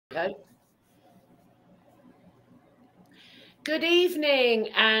Go. Good evening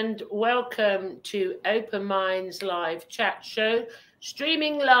and welcome to Open Minds live chat show,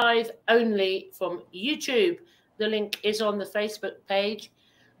 streaming live only from YouTube. The link is on the Facebook page.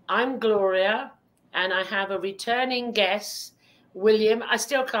 I'm Gloria and I have a returning guest, William. I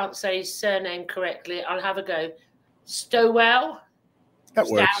still can't say his surname correctly. I'll have a go. Stowell. That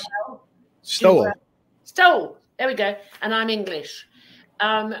works. Stowell. Stowell. There we go. And I'm English.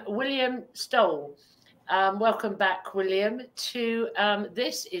 William Stowell. Welcome back, William, to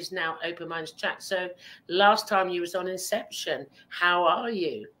this is now Open Minds Chat. So last time you was on Inception. How are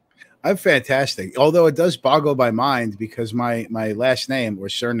you? I'm fantastic. Although it does boggle my mind because my last name, or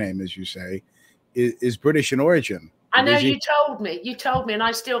surname, as you say, is British in origin. I know you told me, and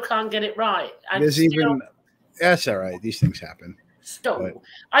I still can't get it right. That's all right. These things happen. Stowell.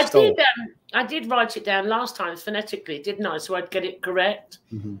 I did write it down last time phonetically, didn't I? So I'd get it correct.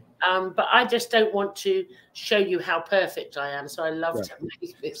 Mm-hmm. But I just don't want to show you how perfect I am. So I love to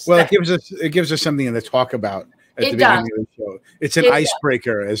make this. Well, it gives us something to talk about at the beginning of the show. It's an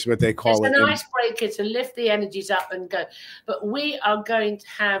icebreaker, is what they call it. It's an icebreaker to lift the energies up and go. But we are going to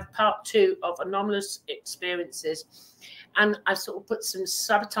have part 2 of Anomalous Experiences. And I sort of put some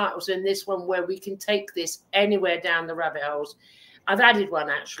subtitles in this one where we can take this anywhere down the rabbit holes. I've added one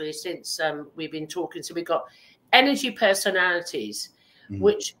actually since we've been talking. So we've got energy personalities,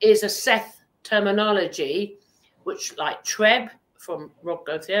 which is a Seth terminology, which like Treb from Rob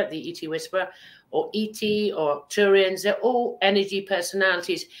Gauthier, the E.T. Whisperer, or E.T. or Turians, they're all energy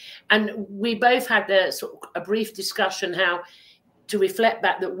personalities. And we both had a brief discussion how to reflect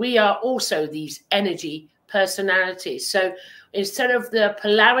back that we are also these energy personalities. So instead of the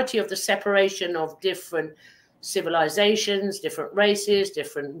polarity of the separation of different civilizations, different races,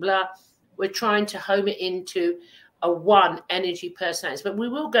 different blah, we're trying to home it into a one energy personality. But we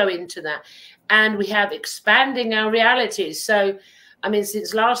will go into that. And we have expanding our realities. So, I mean,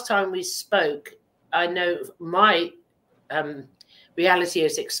 since last time we spoke, I know my reality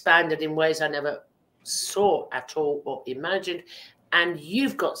has expanded in ways I never saw at all or imagined. And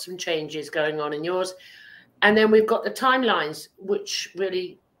you've got some changes going on in yours. And then we've got the timelines, which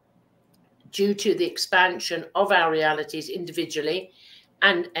really, due to the expansion of our realities individually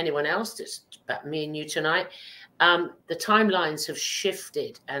and anyone else, it's about me and you tonight, the timelines have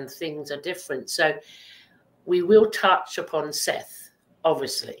shifted and things are different. So we will touch upon Seth,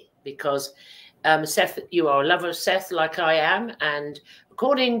 obviously, because Seth, you are a lover of Seth like I am. And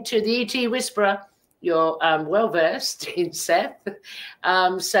according to the E.T. Whisperer, you're well-versed in Seth.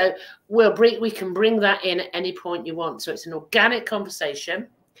 So we can bring that in at any point you want. So it's an organic conversation.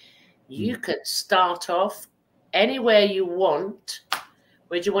 You can start off anywhere you want.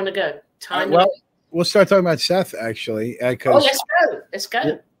 Where do you want to go? We'll start talking about Seth, actually. Let's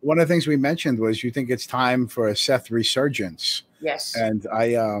go. One of the things we mentioned was you think it's time for a Seth resurgence. Yes. And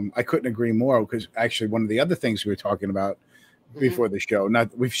I couldn't agree more, because actually one of the other things we were talking about before the show,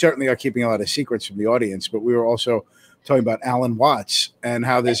 we certainly are keeping a lot of secrets from the audience, but we were also talking about Alan Watts and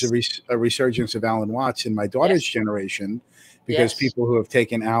how there's a resurgence of Alan Watts in my daughter's generation, because people who have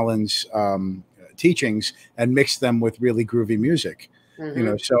taken Alan's teachings and mixed them with really groovy music. You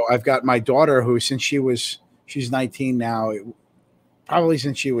know, so I've got my daughter who, since she's 19 now, probably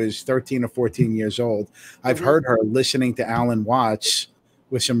since she was 13 or 14 years old, I've heard her listening to Alan Watts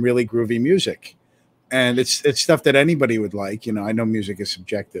with some really groovy music. And it's stuff that anybody would like. You know, I know music is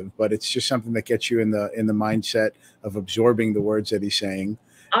subjective, but it's just something that gets you in the mindset of absorbing the words that he's saying.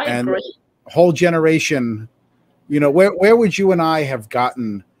 I agree. Whole generation, you know, where would you and I have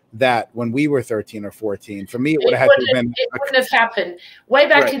gotten that when we were 13 or 14? For me, it would have been. It wouldn't have happened. Way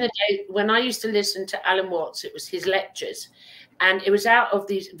back in the day, when I used to listen to Alan Watts, it was his lectures, and it was out of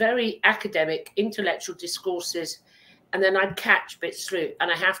these very academic, intellectual discourses, and then I'd catch bits through. And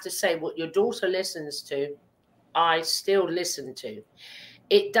I have to say, what your daughter listens to, I still listen to.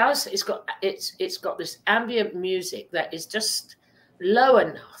 It does. It's got this ambient music that is just low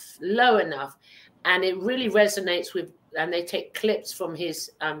enough, and it really resonates with. And they take clips from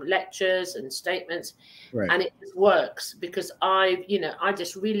his lectures and statements, and it works because I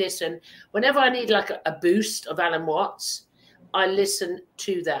just re-listen whenever I need like a boost of Alan Watts. I listen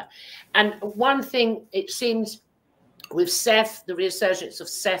to that. And one thing, it seems, with Seth, the resurgence of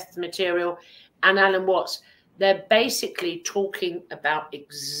Seth material and Alan Watts, they're basically talking about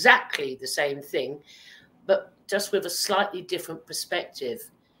exactly the same thing, but just with a slightly different perspective,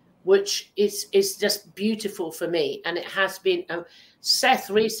 which is just beautiful for me. And it has been Seth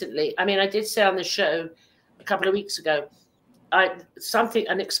recently. I mean, I did say on the show a couple of weeks ago, an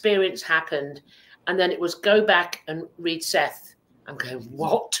experience happened, and then it was go back and read Seth I'm going,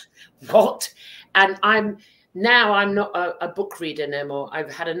 what? And I'm not a book reader no more.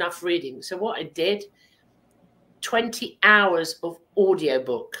 I've had enough reading. So what I did, 20 hours of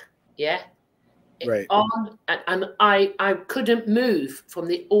audiobook. Yeah. Right. On, and I couldn't move from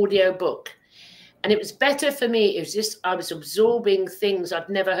the audiobook. And it was better for me. It was just, I was absorbing things I'd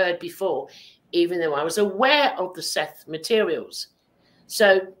never heard before, even though I was aware of the Seth materials.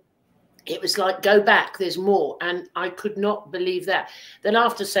 So it was like, go back, there's more. And I could not believe that. Then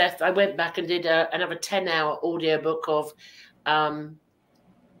after Seth, I went back and did another 10-hour audiobook of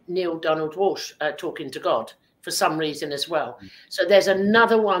Neil Donald Walsh, Talking to God, for some reason as well. So there's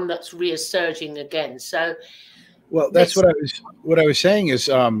another one that's resurging again. So, well, that's what I was saying is,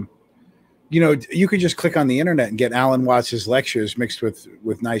 you know, you could just click on the internet and get Alan Watts's lectures mixed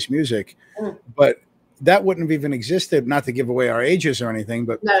with nice music, but that wouldn't have even existed. Not to give away our ages or anything,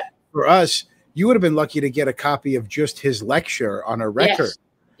 but no. For us, you would have been lucky to get a copy of just his lecture on a record.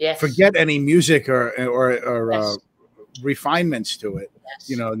 Yes. Forget any music or Yes. Refinements to it. Yes.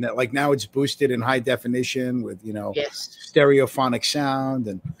 You know, like now it's boosted in high definition with, you know, Yes. stereophonic sound.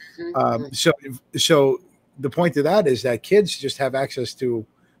 And so the point of that is that kids just have access to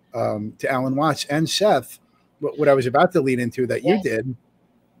Alan Watts and Seth. What I was about to lead into that you did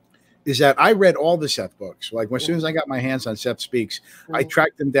is that I read all the Seth books. Like as soon as I got my hands on Seth Speaks, I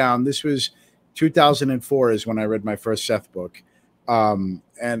tracked them down. This was 2004 is when I read my first Seth book. And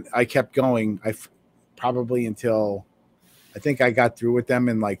I kept going. Probably until I think I got through with them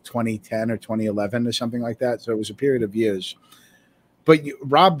in like 2010 or 2011 or something like that. So it was a period of years. But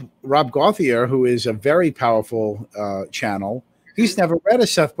Rob Gauthier, who is a very powerful channel, he's never read a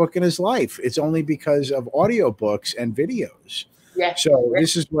Seth book in his life. It's only because of audiobooks and videos. Yeah. So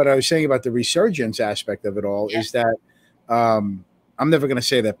this is what I was saying about the resurgence aspect of it all, is that I'm never going to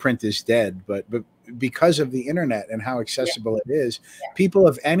say that print is dead, but because of the internet and how accessible it is, people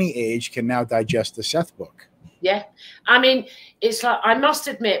of any age can now digest the Seth book. Yeah. I mean, it's like, I must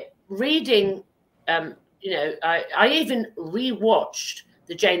admit, reading, you know, I even rewatched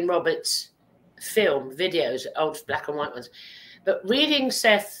the Jane Roberts film videos, old black and white ones, but reading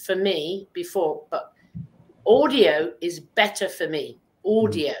Seth for me before, but audio is better for me.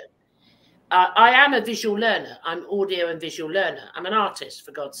 Audio. I am a visual learner. I'm audio and visual learner. I'm an artist,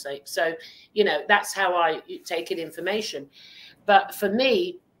 for God's sake. So, you know, that's how I take in information. But for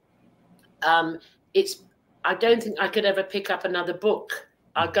me, I don't think I could ever pick up another book.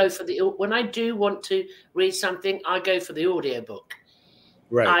 I go for when I do want to read something, I go for the audio book.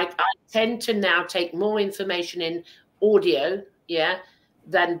 Right. I tend to now take more information in audio,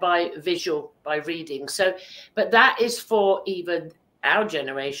 than by visual, by reading. So, but that is for even our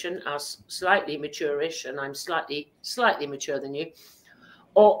generation, us slightly mature-ish, and I'm slightly mature than you,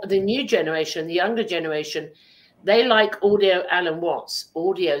 or the new generation, the younger generation, they like audio Alan Watts,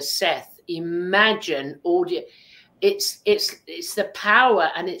 audio Seth, Imagine audio. It's the power,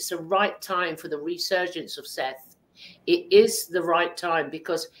 and it's the right time for the resurgence of Seth. It is the right time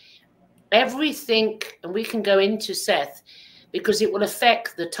because everything, and we can go into Seth, because it will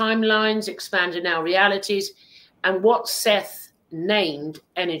affect the timelines, expanding our realities, and what Seth named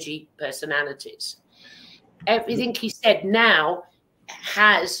energy personalities. Everything he said now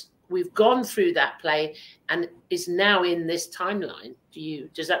we've gone through that play and is now in this timeline.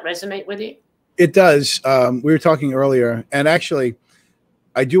 Does that resonate with you? It does. We were talking earlier, and actually,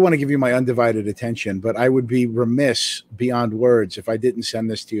 I do want to give you my undivided attention, but I would be remiss beyond words if I didn't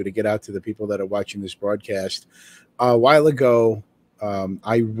send this to you to get out to the people that are watching this broadcast. A while ago,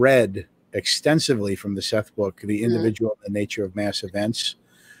 I read extensively from the Seth book, The Individual and the Nature of Mass Events.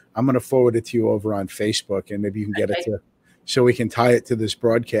 I'm going to forward it to you over on Facebook, and maybe you can get it so we can tie it to this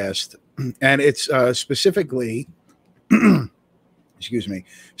broadcast. And it's specifically, excuse me,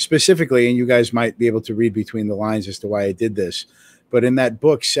 and you guys might be able to read between the lines as to why I did this. But in that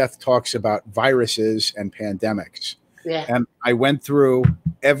book, Seth talks about viruses and pandemics. Yeah. And I went through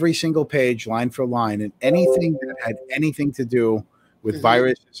every single page, line for line, and anything that had anything to do with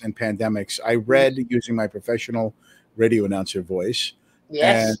viruses and pandemics, I read using my professional radio announcer voice.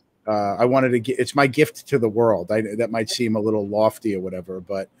 Yes. And I wanted to it's my gift to the world. That might seem a little lofty or whatever,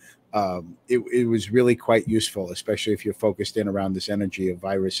 but it was really quite useful, especially if you're focused in around this energy of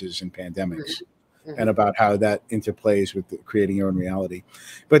viruses and pandemics. And about how that interplays with creating your own reality.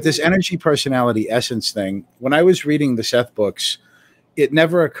 But this energy personality essence thing, when I was reading the Seth books, it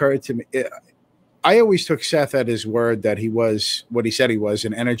never occurred to me. I always took Seth at his word that he was what he said he was,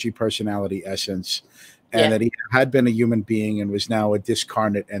 an energy personality essence, and that he had been a human being and was now a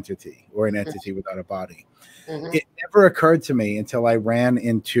discarnate entity or an entity without a body. It never occurred to me until I ran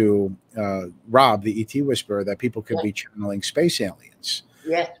into Rob, the ET Whisperer, that people could be channeling space aliens.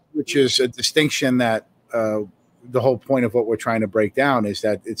 Yeah. Which is a distinction that the whole point of what we're trying to break down is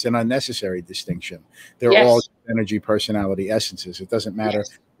that it's an unnecessary distinction. They're all energy, personality, essences. It doesn't matter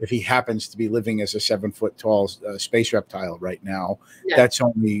if he happens to be living as a 7-foot tall space reptile right now. That's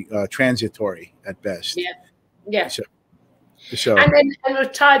only transitory at best. Yeah. So and we'll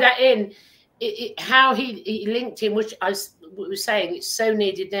tie that in. How he linked in, which I was saying, it's so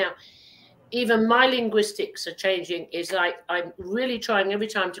needed now. Even my linguistics are changing. Is like I'm really trying every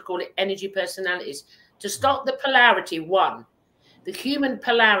time to call it energy personalities, to stop the polarity one, the human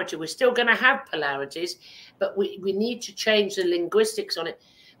polarity. We're still going to have polarities, but we need to change the linguistics on it.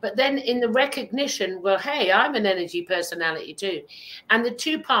 But then in the recognition, well, hey, I'm an energy personality too. And the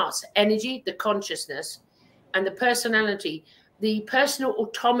two parts, energy, the consciousness, and the personality, the personal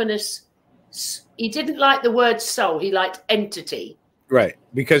autonomous, he didn't like the word soul, he liked entity. Right,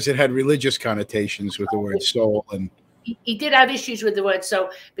 because it had religious connotations with the word soul. And he did have issues with the word soul,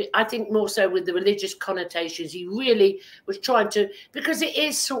 but I think more so with the religious connotations. He really was trying to, because it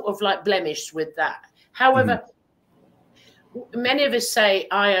is sort of like blemished with that. However, many of us say,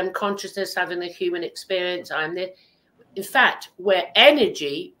 I am consciousness having a human experience. I am this. In fact, we're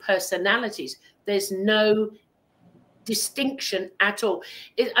energy personalities. There's no distinction at all.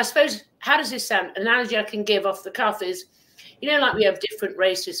 I suppose, how does this sound? An analogy I can give off the cuff is, you know, like we have different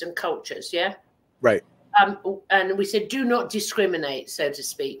races and cultures, yeah? Right. And we said, do not discriminate, so to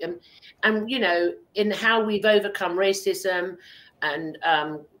speak. And you know, in how we've overcome racism and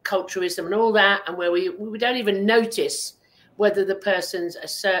culturalism and all that, and where we don't even notice whether the person's a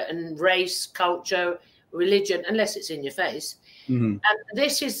certain race, culture, religion, unless it's in your face. And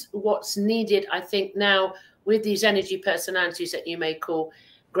this is what's needed, I think, now with these energy personalities that you may call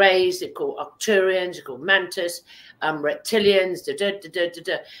greys, they're called Arcturians, they're called Mantis, reptilians,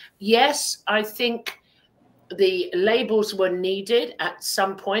 Yes, I think the labels were needed at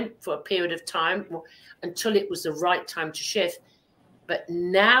some point for a period of time until it was the right time to shift. But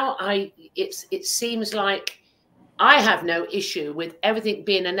now it seems like I have no issue with everything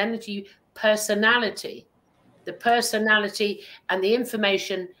being an energy personality, the personality and the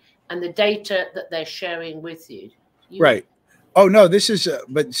information and the data that they're sharing with you. Right. Oh, no, this is,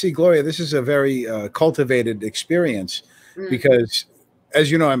 but see, Gloria, this is a very cultivated experience because, as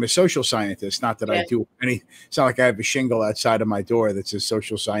you know, I'm a social scientist. Not that I do any, it's not like I have a shingle outside of my door that says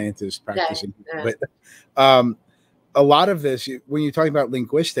social scientist practicing. But a lot of this, when you're talking about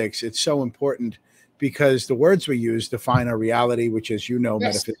linguistics, it's so important because the words we use define our reality, which, as you know,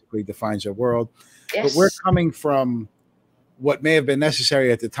 metaphysically defines our world. But we're coming from what may have been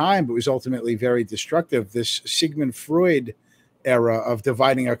necessary at the time, but was ultimately very destructive, this Sigmund Freud era of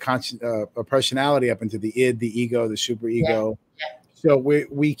dividing our personality up into the id, the ego, the superego. So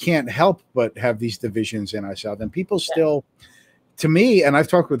we can't help but have these divisions in ourselves. And people still, to me, and I've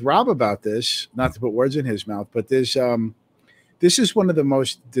talked with Rob about this, not to put words in his mouth, but this is one of the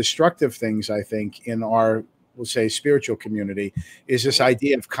most destructive things, I think, in our, we'll say, spiritual community, is this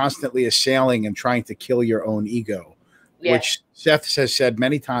idea of constantly assailing and trying to kill your own ego, which Seth has said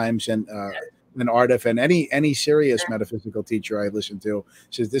many times, and Ardif and any serious metaphysical teacher I listen to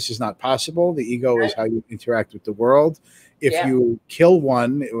says this is not possible. The ego is how you interact with the world. If you kill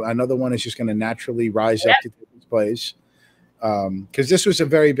one, another one is just going to naturally rise up to take its place. Because this was a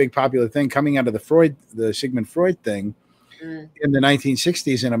very big popular thing coming out of the Sigmund Freud thing in the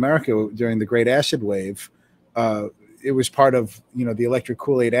 1960s in America during the Great Acid Wave. It was part of, you know, the electric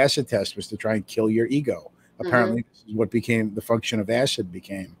Kool-Aid acid test was to try and kill your ego. Apparently, this is what became the function of acid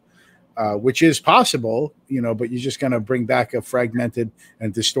became, which is possible, you know, but you're just going to bring back a fragmented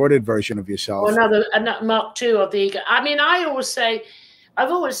and distorted version of yourself. Or another Mark II of the ego. I mean, I've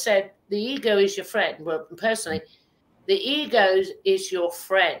always said the ego is your friend. Well, personally, the ego is your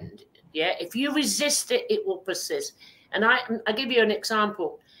friend. Yeah. If you resist it, it will persist. And I give you an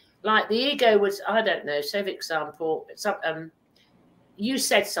example. Like the ego was, I don't know, say for example, you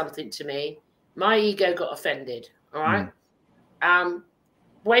said something to me. My ego got offended, all right?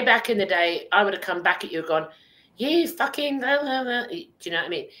 Way back in the day, I would have come back at you and gone, you fucking, blah, blah, blah. Do you know what I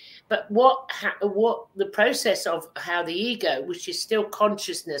mean? But what the process of how the ego, which is still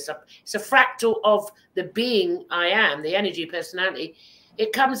consciousness, it's a fractal of the being I am, the energy personality,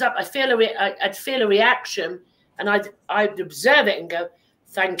 it comes up, I'd feel a reaction, and I'd observe it and go,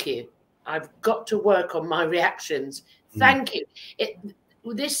 thank you. I've got to work on my reactions. Thank you.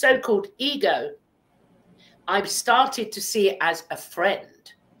 This so-called ego, I've started to see it as a friend,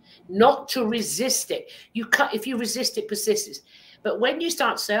 not to resist it. If you resist it, persists. But when you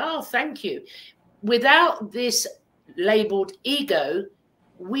start to say, oh, thank you, without this labeled ego,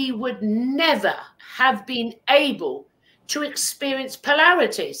 we would never have been able to experience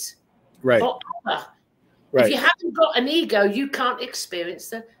polarities. Right. Or other. Right. If you haven't got an ego, you can't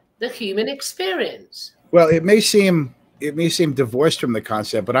experience the human experience. Well, it may seem divorced from the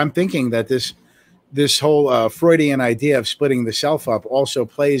concept, but I'm thinking that this whole Freudian idea of splitting the self up also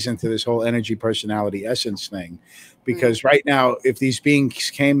plays into this whole energy, personality, essence thing, because right now, if these beings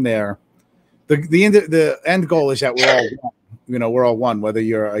came there, the end goal is that we're all one. You know, we're all one, whether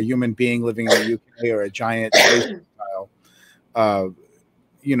you're a human being living in the UK or a giant space reptile.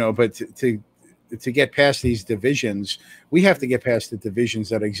 You know, but to get past these divisions, we have to get past the divisions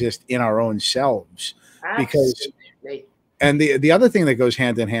that exist in our own selves. Absolutely. Because, and the other thing that goes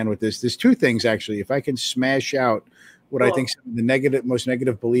hand in hand with this, there's two things actually. If I can smash out what I think some of the most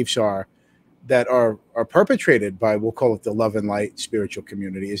negative beliefs are that are perpetrated by, we'll call it the love and light spiritual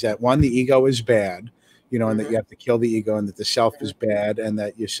community, is that one, the ego is bad, you know, and that you have to kill the ego, and that the self is bad, and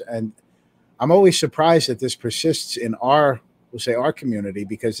that and I'm always surprised that this persists in we'll say our community,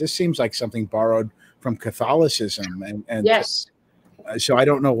 because this seems like something borrowed from Catholicism, and yes. So I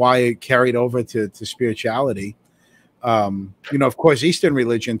don't know why it carried over to spirituality. You know, of course, Eastern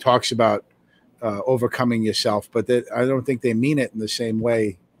religion talks about overcoming yourself, but I don't think they mean it in the same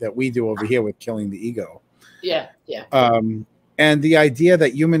way that we do over here with killing the ego. Yeah, yeah. And the idea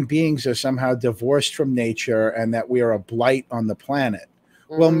that human beings are somehow divorced from nature and that we are a blight on the planet.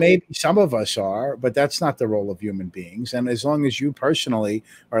 Well, maybe some of us are, but that's not the role of human beings. And as long as you personally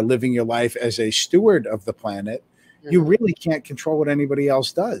are living your life as a steward of the planet, you really can't control what anybody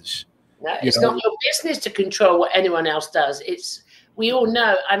else does. No, it's not your business to control what anyone else does. We all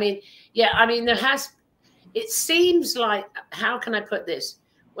know. I mean, yeah, I mean, it seems like, how can I put this?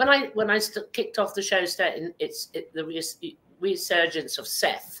 When I kicked off the show stating the resurgence of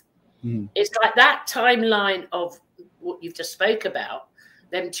Seth, it's like that timeline of what you've just spoke about,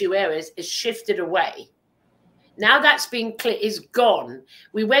 them two areas, is shifted away. Now that's been clear, is gone.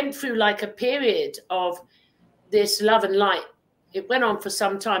 We went through like a period of this love and light. It went on for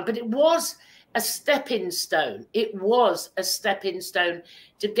some time, but it was a stepping stone. It was a stepping stone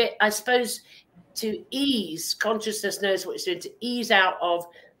to get, I suppose, to ease, consciousness knows what it's doing, to ease out of,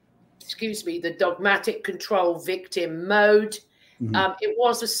 excuse me, the dogmatic control victim mode. It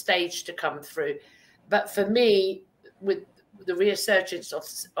was a stage to come through. But for me, with the resurgence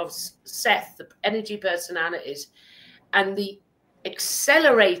of Seth, the energy personalities, and the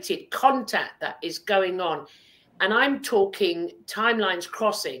accelerated contact that is going on, and I'm talking timelines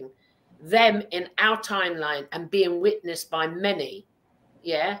crossing, them in our timeline and being witnessed by many.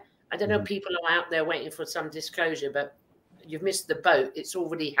 Yeah, I don't know, people are out there waiting for some disclosure, but you've missed the boat. It's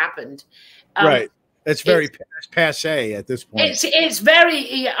already happened. Right. It's very passe at this point. It's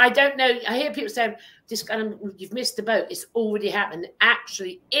very, I don't know. I hear people saying, you've missed the boat. It's already happened.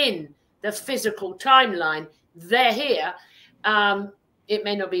 Actually, in the physical timeline, they're here. It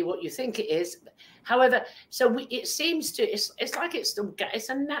may not be what you think it is. However, so it seems to, it's like it's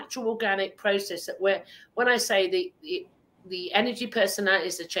a natural organic process that when I say the energy personality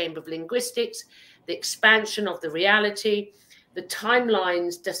is the chamber of linguistics, the expansion of the reality, the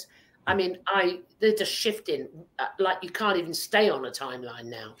timelines just, I mean, they're just shifting. Like you can't even stay on a timeline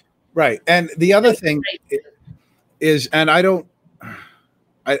now. Right. And the other thing is, and I know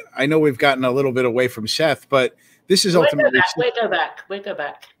we've gotten a little bit away from Seth, but this is ultimately we go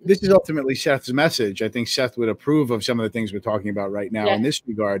back. This is ultimately Seth's message. I think Seth would approve of some of the things we're talking about right now in this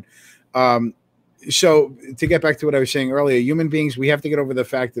regard. So to get back to what I was saying earlier, human beings, we have to get over the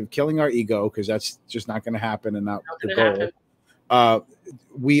fact of killing our ego, because that's just not going to happen and not the goal.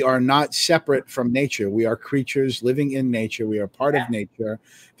 We are not separate from nature. We are creatures living in nature. We are part of nature.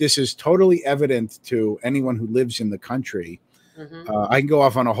 This is totally evident to anyone who lives in the country. I can go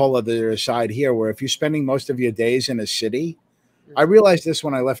off on a whole other side here, where if you're spending most of your days in a city, I realized this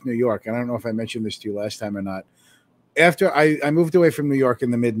when I left New York, and I don't know if I mentioned this to you last time or not. After I moved away from New York in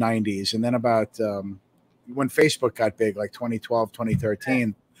the mid 90s, and then about when Facebook got big, like 2012,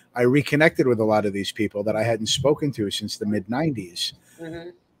 2013, I reconnected with a lot of these people that I hadn't spoken to since the mid 90s.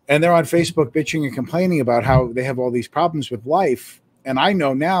 And they're on Facebook bitching and complaining about how they have all these problems with life. And I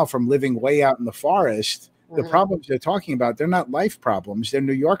know now from living way out in the forest, the problems they're talking about, they're not life problems. They're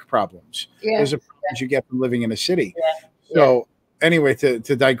New York problems. Those are problems you get from living in a city. So anyway, to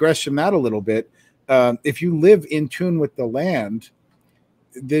digress from that a little bit, if you live in tune with the land,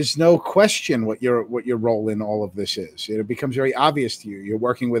 there's no question what your role in all of this is. It becomes very obvious to you. You're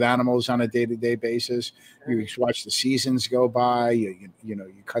working with animals on a day-to-day basis. You watch the seasons go by. You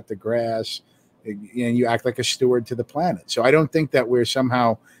cut the grass, and you act like a steward to the planet. So I don't think that we're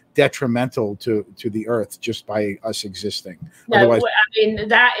somehow detrimental to the earth just by us existing. No, Otherwise, I mean,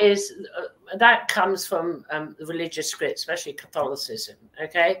 that comes from the religious script, especially Catholicism.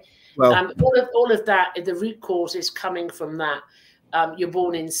 Okay, well, all of that, the root cause is coming from that. You're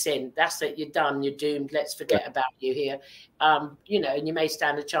born in sin. That's it. You're done. You're doomed. Let's forget about you here. You know, and you may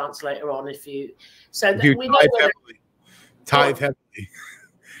stand a chance later on if you. So you we know tithe heavily.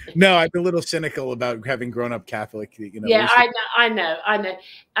 No, I'm a little cynical about having grown up Catholic. You know, yeah, I know.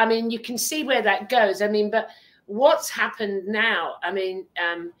 I mean, you can see where that goes. I mean, but what's happened now? I mean,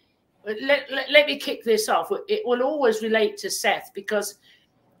 let me kick this off. It will always relate to Seth because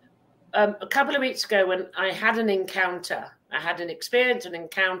a couple of weeks ago when I had an encounter, I had an experience, an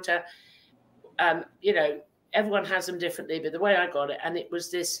encounter. You know, everyone has them differently, but the way I got it, and it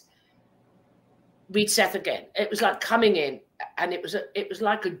was this. Read Seth again. It was like coming in, and it was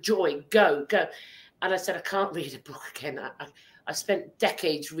like a joy. Go. And I said, I can't read a book again. I spent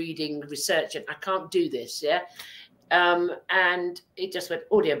decades reading, researching. I can't do this. Yeah. And it just went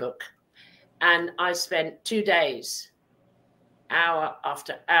audiobook. And I spent 2 days, hour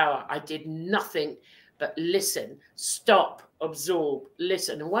after hour. I did nothing but listen, stop, absorb,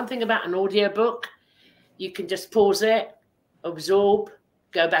 listen. And one thing about an audiobook, you can just pause it, absorb,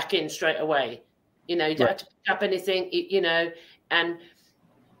 go back in straight away. You know, you don't have to pick up anything, you know, and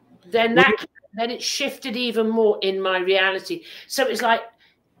then then it shifted even more in my reality. So it's like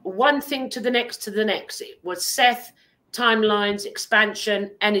one thing to the next to the next. It was Seth, timelines,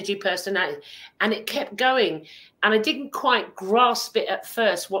 expansion, energy, personality, and it kept going. And I didn't quite grasp it at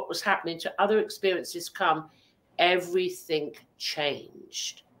first, what was happening. To other experiences come, everything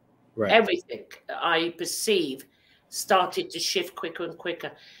changed. Right. Everything I perceive started to shift quicker and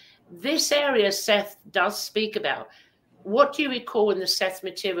quicker. This area Seth does speak about. What do you recall in the Seth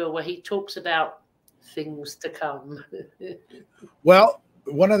material where he talks about things to come? Well,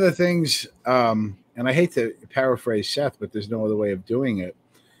 one of the things, and I hate to paraphrase Seth, but there's no other way of doing it,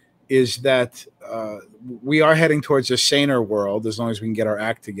 is that we are heading towards a saner world as long as we can get our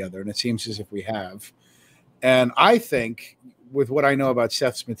act together. And it seems as if we have. And I think, with what I know about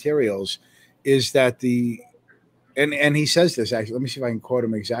Seth's materials, is that and he says this, actually, let me see if I can quote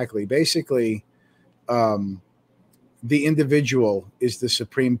him exactly. Basically, the individual is the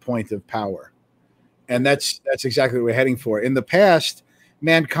supreme point of power. And that's exactly what we're heading for. In the past,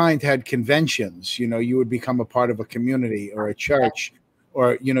 mankind had conventions. You know, you would become a part of a community or a church,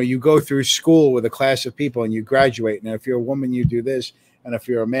 or, you know, you go through school with a class of people and you graduate. And if you're a woman, you do this. And if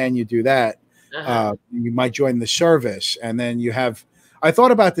you're a man, you do that. You might join the service. And then you have, I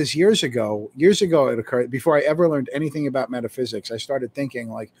thought about this years ago. Years ago, it occurred, before I ever learned anything about metaphysics. I started thinking,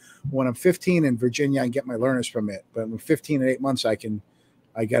 like, when I'm 15 in Virginia, I get my learner's permit. But when I'm 15 and 8 months, I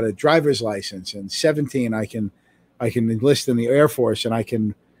got a driver's license. And 17, I can enlist in the Air Force, and I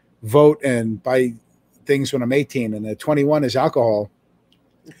can vote and buy things when I'm 18. And at 21 is alcohol.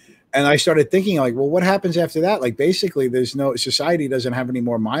 And I started thinking, like, well, what happens after that? Like, basically, society doesn't have any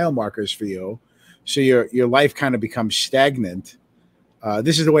more mile markers for you. So your life kind of becomes stagnant.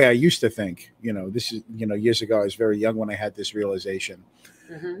 This is the way I used to think. You know, this is, you know, years ago, I was very young when I had this realization.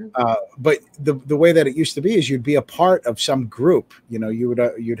 But the way that it used to be is you'd be a part of some group. You know,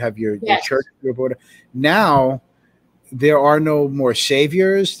 you'd have your church group. Now, there are no more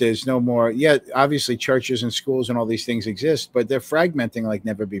saviors. There's no more. Yeah, obviously, churches and schools and all these things exist, but they're fragmenting like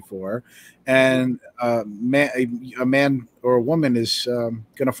never before. And a man or a woman is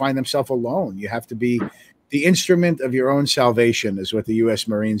going to find themselves alone. You have to be the instrument of your own salvation, is what the U.S.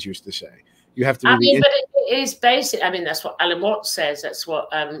 Marines used to say. You have to be. I mean, but it is basic. I mean, that's what Alan Watts says. That's what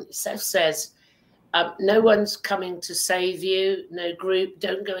Seth says. No one's coming to save you. No group.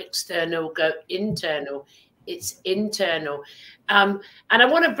 Don't go external. Go internal. It's internal. And I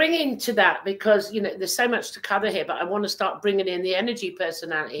want to bring into that because, you know, there's so much to cover here, but I want to start bringing in the energy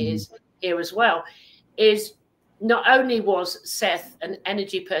personalities here as well. Is not only was Seth an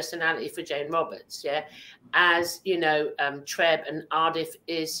energy personality for Jane Roberts, yeah, as, you know, Treb and Ardif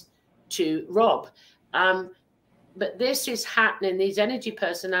is to Rob. But this is happening. These energy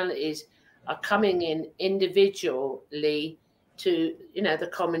personalities are coming in individually to, you know, the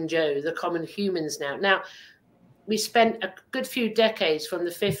common Joe, the common humans now. Now, we spent a good few decades from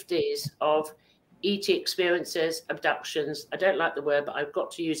the 50s of ET experiences, abductions. I don't like the word, but I've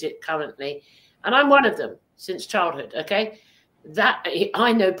got to use it currently. And I'm one of them since childhood, okay? That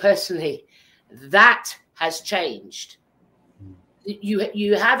I know personally, that has changed.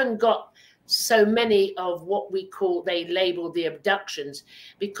 You haven't got so many of what they label the abductions,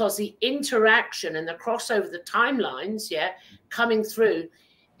 because the interaction and the crossover, the timelines, yeah, coming through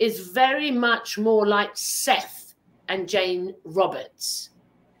is very much more like Seth and Jane Roberts.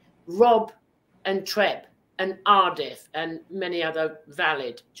 Rob and Treb and Ardif and many other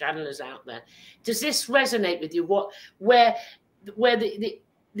valid channelers out there. Does this resonate with you? Where the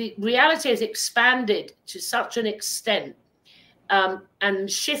reality has expanded to such an extent and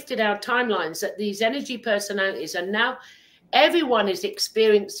shifted our timelines that these energy personalities are now, everyone is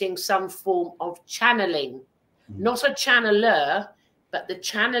experiencing some form of channeling, not a channeler, but the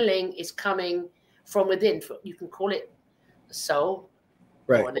channeling is coming from within. You can call it a soul,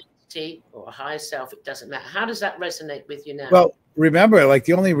 right, or an entity or a higher self. It doesn't matter. How does that resonate with you now? Well, remember, like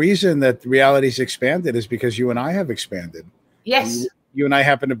the only reason that reality's expanded is because you and I have expanded. Yes. You and I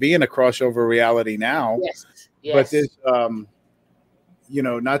happen to be in a crossover reality now. Yes. Yes. But there's, you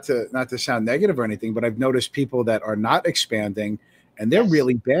know, not to sound negative or anything, but I've noticed people that are not expanding, and they're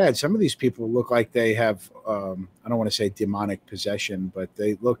really bad. Some of these people look like they have, I don't want to say demonic possession, but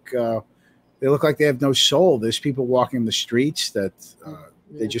they look like they have no soul. There's people walking the streets that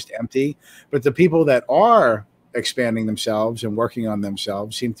they're just empty. But the people that are expanding themselves and working on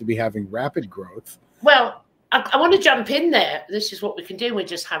themselves seem to be having rapid growth. Well, I want to jump in there. This is what we can do. We're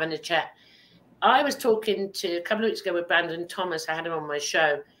just having a chat. I was talking to a couple of weeks ago with Brandon Thomas. I had him on my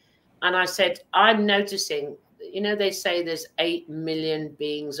show. And I said, I'm noticing, you know, they say there's 8 million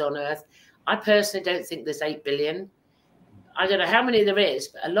beings on Earth. I personally don't think there's 8 billion. I don't know how many there is,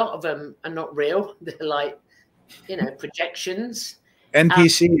 but a lot of them are not real. They're like, you know, projections.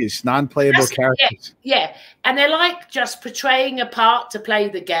 NPCs, non-playable characters. Yeah. And they're like just portraying a part to play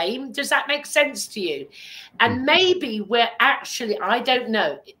the game. Does that make sense to you? And maybe we're actually, I don't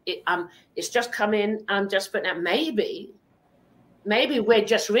know. It's just come in. I'm just putting out, maybe we're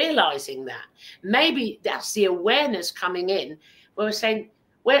just realizing that. Maybe that's the awareness coming in. Where we're saying,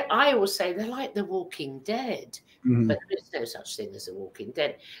 where I always say they're like the Walking Dead. But there is no such thing as a Walking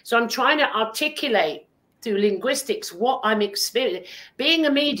Dead. So I'm trying to articulate through linguistics what I'm experiencing. Being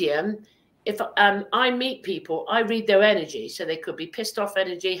a medium, if I meet people, I read their energy. So they could be pissed off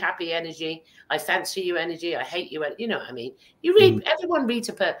energy, happy energy, I fancy you energy, I hate you. You know what I mean? You read, everyone reads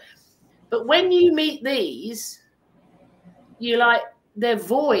a person. But when you meet these, you're like, they're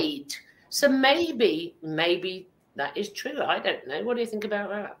void. So maybe that is true. I don't know. What do you think about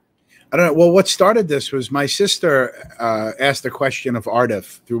that? I don't know. Well, what started this was my sister asked a question of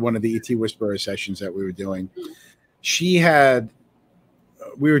Ardif through one of the ET Whisperer sessions that we were doing.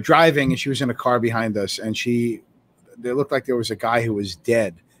 We were driving and she was in a car behind us, and there looked like there was a guy who was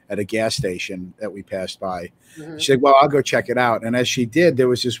dead at a gas station that we passed by. She said, well, I'll go check it out. And as she did, there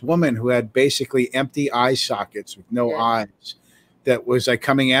was this woman who had basically empty eye sockets with no eyes that was like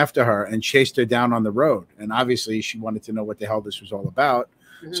coming after her and chased her down on the road. And obviously she wanted to know what the hell this was all about.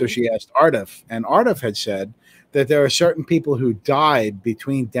 So she asked Ardif, and Ardif had said that there are certain people who died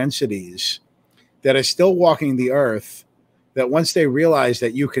between densities that are still walking the earth, that once they realize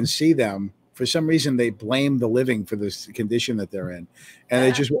that you can see them, for some reason they blame the living for this condition that they're in. And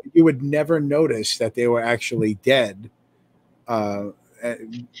they just, you would never notice that they were actually dead. Do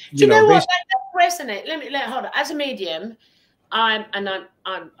you know what? That resonate. Hold on. As a medium, I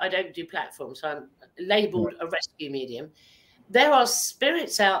don't do platforms, so I'm labeled a rescue medium. There are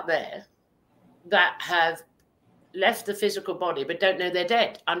spirits out there that have left the physical body but don't know they're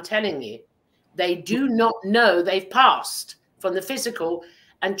dead. I'm telling you, they do not know they've passed from the physical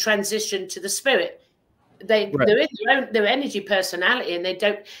and transitioned to the spirit. They're in their energy personality, and they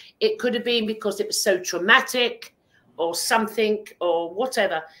don't. It could have been because it was so traumatic or something or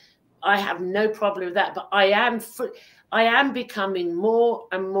whatever. I have no problem with that, but I am becoming more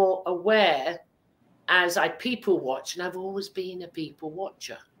and more aware as I people watch, and I've always been a people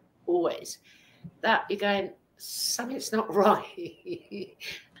watcher, always, that you're going, something's not right.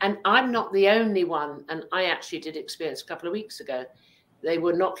 And I'm not the only one. And I actually did experience a couple of weeks ago, they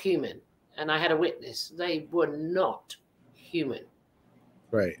were not human. And I had a witness. They were not human.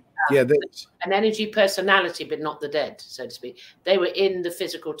 Right. Yeah. An energy personality, but not the dead, so to speak. They were in the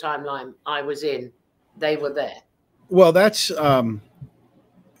physical timeline I was in. They were there. Well, that's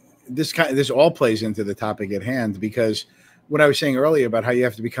this all plays into the topic at hand, because what I was saying earlier about how you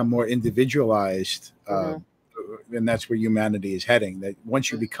have to become more individualized, and that's where humanity is heading. That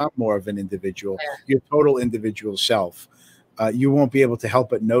once you become more of an individual, your total individual self, you won't be able to help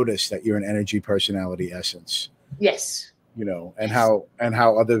but notice that you're an energy personality essence. Yes. You know, and how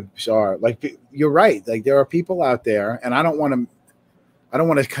others are. Like, you're right. Like, there are people out there, and I don't want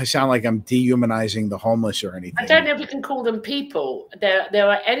to sound like I'm dehumanizing the homeless or anything. I don't know if we can call them people. There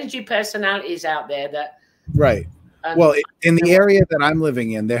are energy personalities out there that. Right. Well, in the area that I'm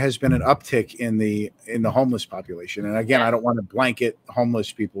living in, there has been an uptick in the homeless population. And again, I don't want to blanket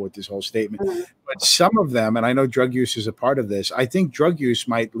homeless people with this whole statement, but some of them, and I know drug use is a part of this, I think drug use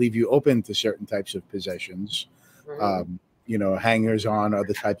might leave you open to certain types of possessions, you know, hangers on,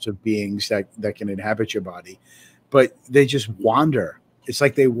 other types of beings that can inhabit your body, but they just wander. It's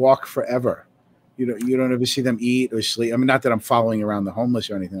like they walk forever. You don't ever see them eat or sleep. I mean, not that I'm following around the homeless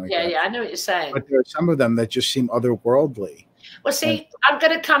or anything like that. Yeah, I know what you're saying. But there are some of them that just seem otherworldly. Well, see, I'm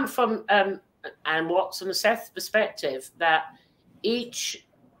going to come from Anne Watts and Seth's perspective that each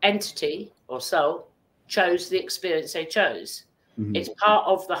entity or soul chose the experience they chose. It's part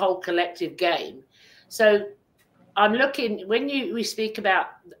of the whole collective game. So I'm looking, when we speak about,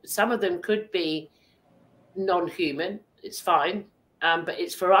 some of them could be non-human, it's fine, but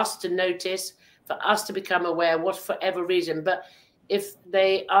it's for us to notice, for us to become aware, whatever reason. But if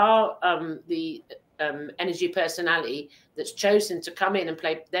they are the energy personality that's chosen to come in and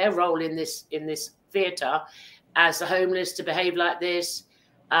play their role in this theatre as the homeless, to behave like this,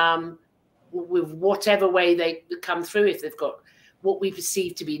 with whatever way they come through, if they've got what we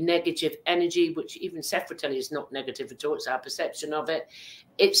perceive to be negative energy, which even Seth would tell you is not negative at all, it's our perception of it.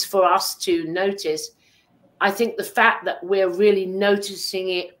 It's for us to notice. I think the fact that we're really noticing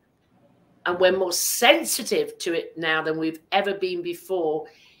it and we're more sensitive to it now than we've ever been before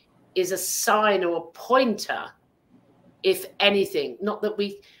is a sign or a pointer, if anything. Not that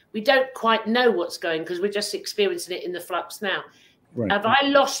we don't quite know what's going, because we're just experiencing it in the flux now. Right. Have I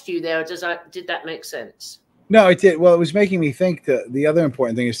lost you there, or did that make sense? No, it did. Well, it was making me think that the other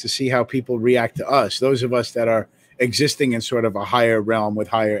important thing is to see how people react to us, those of us that are existing in sort of a higher realm with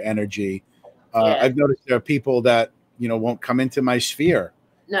higher energy. I've noticed there are people that, you know, won't come into my sphere.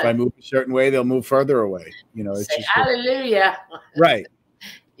 No. If I move a certain way, they'll move further away. You know, it's say just hallelujah. Right.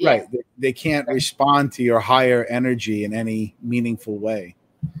 Right. They can't respond to your higher energy in any meaningful way.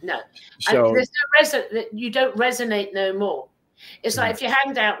 No. So there's no you don't resonate no more. It's like if you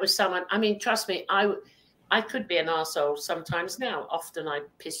hanged out with someone, I mean, trust me, I could be an arsehole sometimes now. Often I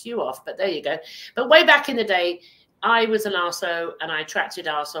piss you off, but there you go. But way back in the day, I was an arsehole and I attracted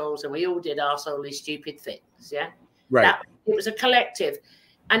arseholes, and we all did arseholey stupid things. Yeah. Right. It was a collective.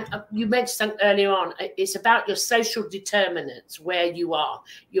 And you mentioned something earlier on, it's about your social determinants, where you are,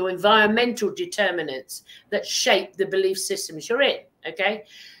 your environmental determinants that shape the belief systems you're in, okay?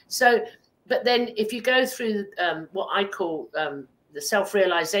 So, but then if you go through what I call the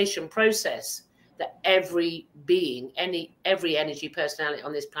self-realization process that every being, every energy personality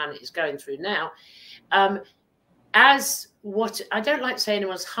on this planet is going through now, as what, I don't like to say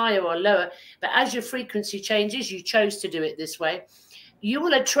anyone's higher or lower, but as your frequency changes, you chose to do it this way, you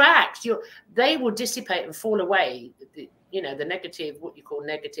will attract, they will dissipate and fall away. You know, the negative, what you call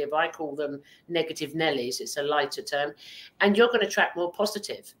negative, I call them negative Nellies. It's a lighter term. And you're going to attract more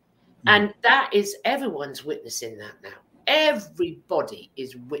positive. And that is, everyone's witnessing that now. Everybody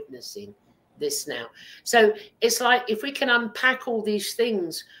is witnessing this now. So it's like, if we can unpack all these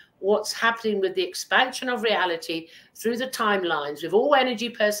things, what's happening with the expansion of reality through the timelines with all energy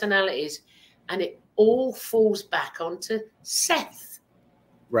personalities, and it all falls back onto Seth.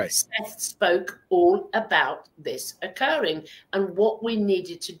 Right. Seth spoke all about this occurring and what we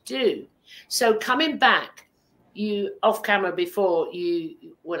needed to do. So coming back, you off camera before,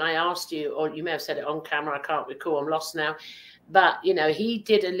 when I asked you, or you may have said it on camera, I can't recall, I'm lost now, but you know, he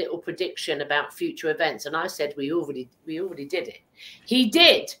did a little prediction about future events, and I said we already did it. He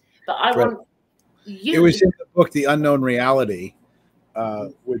did, but I want you. It was in the book The Unknown Reality,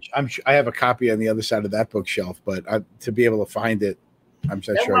 which I have a copy on the other side of that bookshelf, but to be able to find it, I'm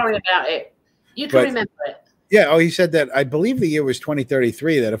so sure. Don't worry about it. You can remember it. Yeah. Oh, he said that, I believe the year was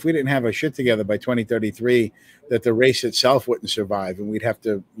 2033, that if we didn't have our shit together by 2033, that the race itself wouldn't survive, and we'd have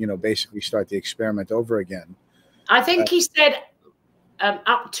to, you know, basically start the experiment over again. I think he said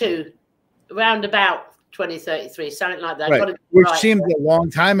up to around about 2033, something like that. Right. Which seemed a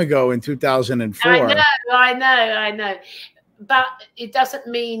long time ago in 2004. I know. But it doesn't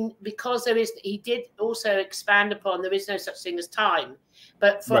mean, because he did also expand upon, there is no such thing as time.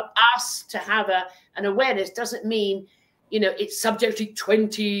 But for us to have an awareness doesn't mean, you know, it's subject to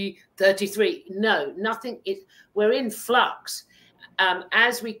 2033. No, nothing. We're in flux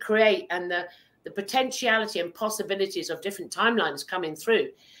as we create, and the potentiality and possibilities of different timelines coming through,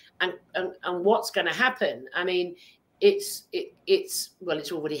 and what's going to happen. I mean, it's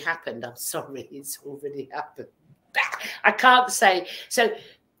already happened. I'm sorry, it's already happened. I can't say so,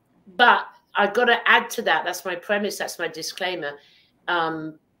 but I've got to add to that. That's my premise. That's my disclaimer.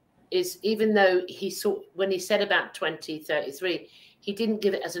 Is even though when he said about 2033, he didn't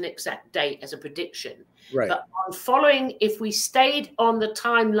give it as an exact date, as a prediction. Right. But on following, if we stayed on the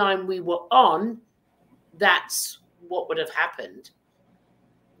timeline we were on, that's what would have happened.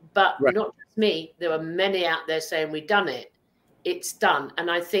 But Right. not just me. There were many out there saying we've done it. It's done. And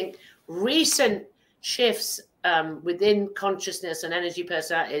I think recent shifts within consciousness and energy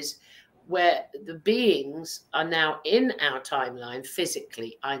personalities, where the beings are now in our timeline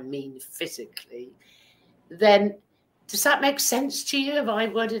physically, I mean physically, then does that make sense to you? Have I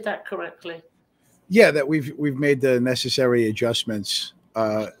worded that correctly? Yeah, that we've made the necessary adjustments.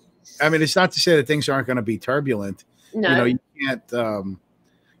 I mean, it's not to say that things aren't going to be turbulent. No. You know, you can't.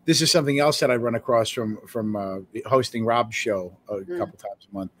 This is something else that I run across from hosting Rob's show a couple times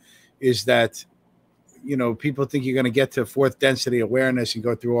a month, is that, you know, people think you're going to get to fourth density awareness and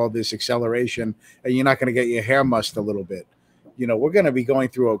go through all this acceleration, and you're not going to get your hair mussed a little bit. You know, we're going to be going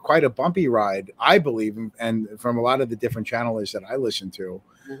through quite a bumpy ride, I believe, and from a lot of the different channelers that I listen to,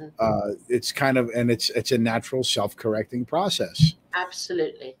 it's kind of, and it's a natural self-correcting process.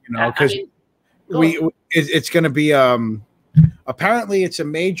 Absolutely. You know, because it's going to be apparently it's a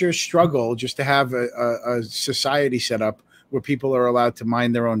major struggle just to have a society set up where people are allowed to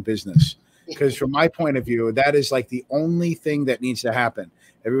mind their own business. Because from my point of view, that is like the only thing that needs to happen.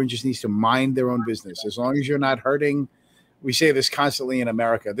 Everyone just needs to mind their own business. As long as you're not hurting. We say this constantly in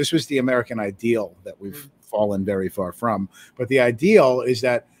America. This was the American ideal that we've fallen very far from. But the ideal is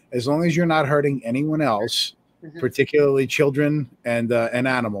that as long as you're not hurting anyone else, particularly children and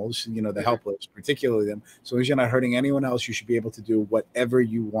animals, you know, the helpless, particularly them, as long as you're not hurting anyone else, you should be able to do whatever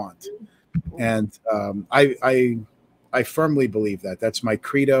you want. And I firmly believe that. That's my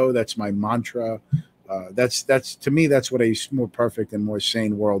credo. That's my mantra. That's to me, that's what a more perfect and more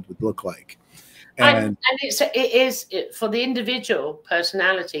sane world would look like. And it is for the individual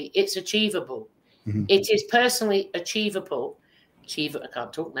personality, it's achievable. It is personally achievable. I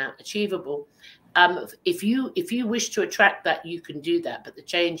can't talk now. Achievable. If you wish to attract that, you can do that. But the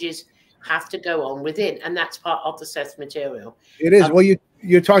changes have to go on within, and that's part of the Seth material. It is. Well,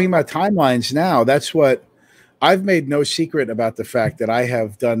 you're talking about timelines now. That's what I've made no secret about, the fact that I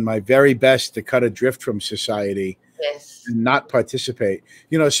have done my very best to cut adrift from society. Yes. And not participate.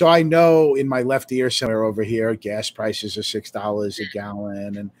 You know, so I know in my left ear somewhere over here, gas prices are $6 a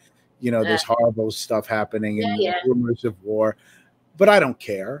gallon, and you know, there's horrible stuff happening and rumors of war. But I don't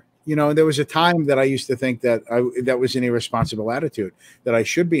care. You know, and there was a time that I used to think that that was an irresponsible attitude, that I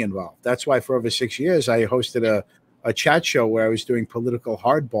should be involved. That's why for over 6 years I hosted a chat show where I was doing political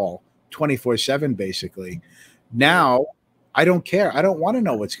hardball 24/7 basically. Now I don't care. I don't want to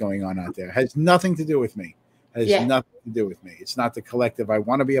know what's going on out there. It has nothing to do with me. It has nothing to do with me. It's not the collective I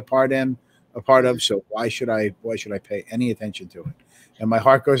want to be a part of. So why should I pay any attention to it? And my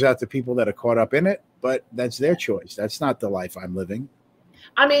heart goes out to people that are caught up in it, but that's their choice. That's not the life I'm living.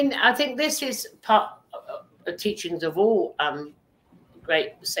 I mean, I think this is part of the teachings of all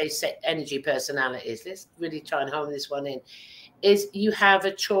great, say, energy personalities. Let's really try and hone this one in. Is you have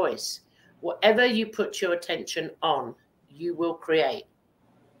a choice. Whatever you put your attention on, you will create.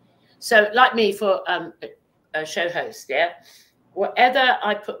 So, like me, for a show host, whatever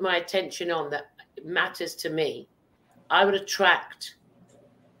I put my attention on that matters to me, I would attract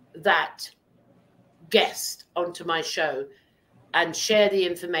that guest onto my show and share the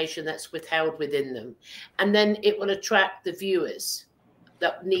information that's withheld within them. And then it will attract the viewers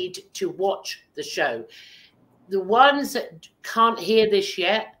that need to watch the show. The ones that can't hear this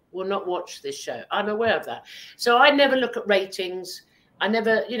yet will not watch this show. I'm aware of that. So I never look at ratings. I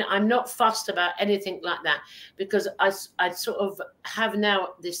never, you know, I'm not fussed about anything like that, because I sort of have now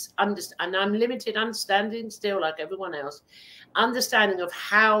this and I'm limited understanding still, like everyone else, understanding of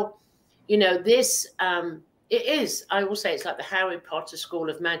how, you know, this, it is, I will say, it's like the Harry Potter School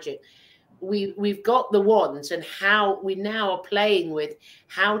of Magic. We've got the wands, and how we now are playing with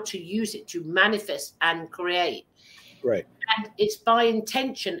how to use it to manifest and create. Right. And it's by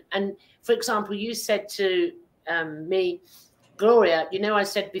intention. And for example, you said to me, Gloria, you know, I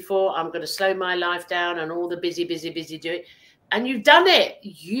said before, I'm going to slow my life down and all the busy do it. And you've done it.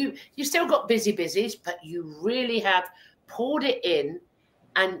 You still got busies, but you really have poured it in,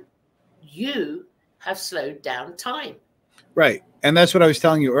 and you have slowed down time. Right. And that's what I was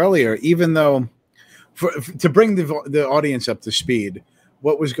telling you earlier. Even though, to bring the audience up to speed,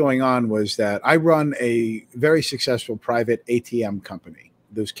 what was going on was that I run a very successful private ATM company,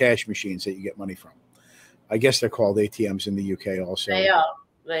 those cash machines that you get money from. I guess they're called ATMs in the UK also. They are.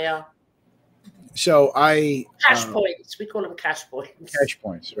 They are. So cash points. We call them cash points. Cash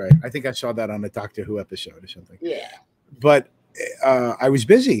points, right. I think I saw that on a Doctor Who episode or something. Yeah. But I was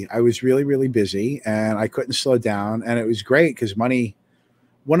busy. I was really, really busy, and I couldn't slow down. And it was great because money.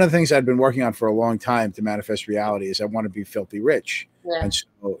 One of the things I'd been working on for a long time to manifest reality is I want to be filthy rich, Yeah. and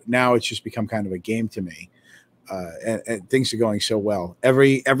so now it's just become kind of a game to me. And things are going so well.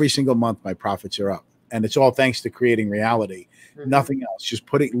 Every single month, my profits are up, and it's all thanks to creating reality. Nothing else. Just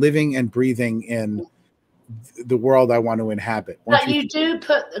living and breathing in the world I want to inhabit. But you do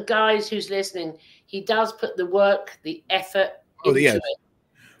put the guys who's listening. He does put the work, the effort into it.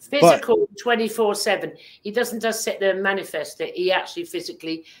 Physical 24/7. He doesn't just sit there and manifest it. He actually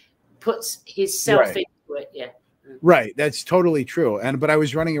physically puts his self into it. Yeah. Right. That's totally true. But I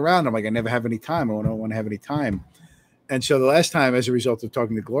was running around. I'm like, I never have any time. I don't want to have any time. And so the last time, as a result of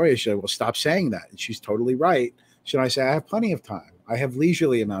talking to Gloria, she said, well, stop saying that. And she's totally right. So I say, I have plenty of time. I have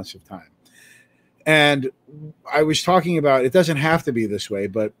leisurely amounts of time. And I was talking about, it doesn't have to be this way,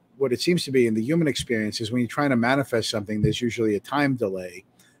 but what it seems to be in the human experience is when you're trying to manifest something, there's usually a time delay,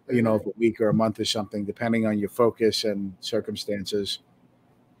 you know, of a week or a month or something, depending on your focus and circumstances.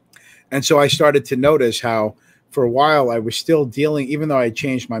 And so I started to notice how for a while I was still dealing, even though I had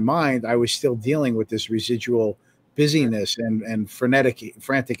changed my mind, I was still dealing with this residual busyness and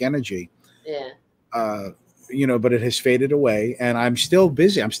frantic energy. Yeah. You know, but it has faded away and I'm still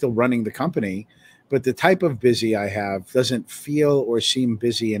busy. I'm still running the company, but the type of busy I have doesn't feel or seem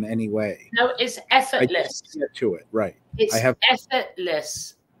busy in any way. No, it's effortless. I just get to it. Right. It's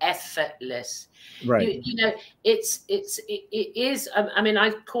effortless. Right. You know, it is. I mean,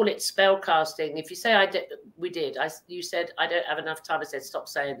 I call it spell casting. If you say you said I don't have enough time. I said stop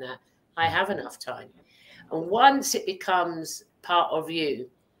saying that. I have enough time. And once it becomes part of you,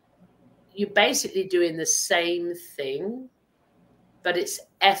 you're basically doing the same thing, but it's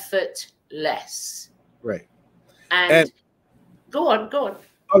effortless. Right. And go on.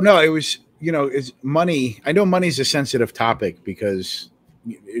 Oh no, it was, you know, it's money. I know money's a sensitive topic because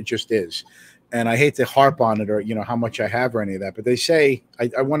it just is. And I hate to harp on it or, you know, how much I have or any of that, but they say,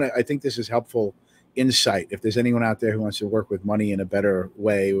 I think this is helpful insight. If there's anyone out there who wants to work with money in a better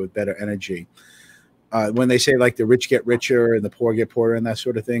way, with better energy, when they say like the rich get richer and the poor get poorer and that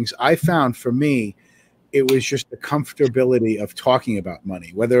sort of things, I found for me, it was just the comfortability of talking about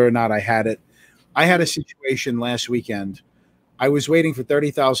money, whether or not I had it. I had a situation last weekend. I was waiting for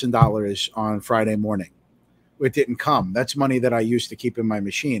 $30,000 on Friday morning. It didn't come. That's money that I used to keep in my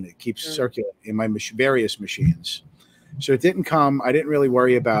machine. It keeps circulating in my various machines. So it didn't come. I didn't really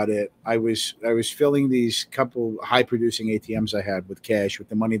worry about it. I was filling these couple high producing ATMs I had with cash, with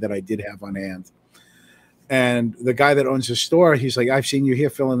the money that I did have on hand. And the guy that owns the store, he's like, I've seen you here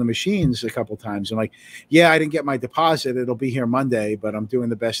filling the machines a couple of times. I'm like, yeah, I didn't get my deposit. It'll be here Monday, but I'm doing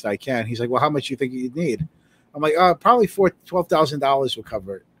the best I can. He's like, well, how much do you think you'd need? I'm like, probably $12,000 will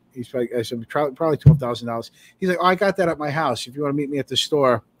cover it. He's like, I said, probably $12,000. He's like, oh, I got that at my house. If you want to meet me at the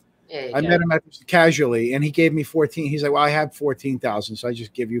store. I met him casually, and he gave me 14. He's like, well, I have 14,000, so I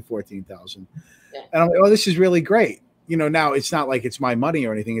just give you 14,000. Yeah. And I'm like, oh, this is really great. You know, now it's not like it's my money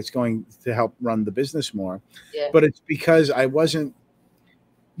or anything. It's going to help run the business more. Yeah. But it's because I wasn't,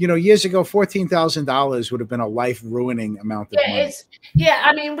 you know, years ago, $14,000 would have been a life ruining amount of money.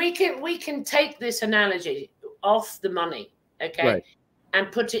 I mean, we can take this analogy off the money, okay, right,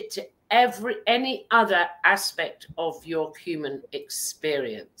 and put it to any other aspect of your human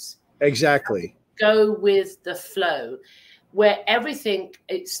experience. Exactly. Go with the flow, where everything,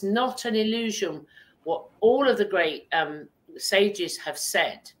 it's not an illusion. What all of the great sages have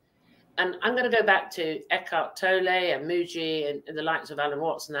said, and I'm going to go back to Eckhart Tolle and Muji and the likes of Alan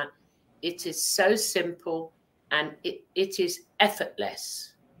Watts and that, it is so simple and it is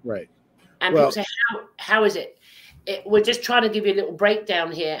effortless. Right. And people say, how is it? We're just trying to give you a little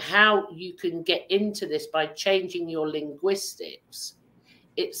breakdown here, how you can get into this by changing your linguistics.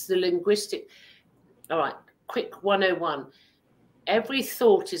 It's the linguistic. All right, quick 101. Every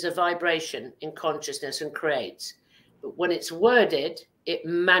thought is a vibration in consciousness and creates. But when it's worded,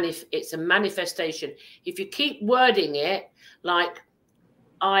 it's a manifestation. If you keep wording it like,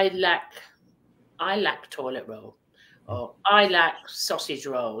 I lack toilet roll, or I lack sausage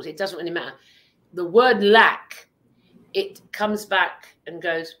rolls, it doesn't really matter. The word lack, it comes back and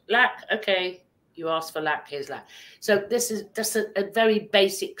goes, lack, okay, you asked for lack, here's lack. So this is just a very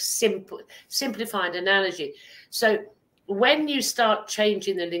basic, simplified analogy. So when you start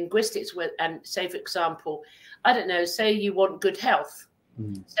changing the linguistics and say, for example, I don't know, say you want good health.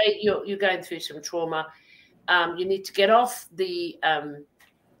 Say you're going through some trauma. You need to get off the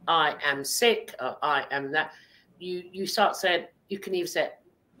I am sick, or I am that. You start saying, you can either say,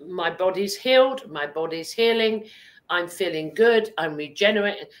 my body's healed, my body's healing, I'm feeling good, I'm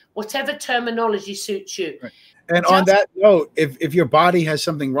regenerating, whatever terminology suits you. Right. And on that note, if your body has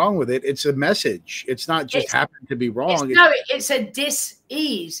something wrong with it, it's a message. It's not just happened to be wrong. It's a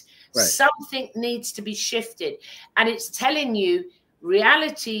dis-ease. Right. Something needs to be shifted. And it's telling you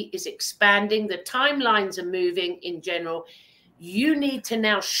reality is expanding. The timelines are moving in general. You need to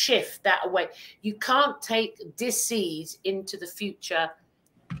now shift that away. You can't take dis-ease into the future.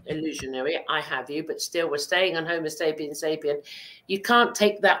 Illusionary, I have you, but still we're staying on Homo sapiens sapien. You can't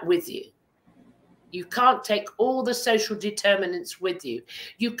take that with you. You can't take all the social determinants with you.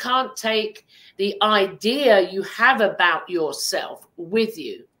 You can't take the idea you have about yourself with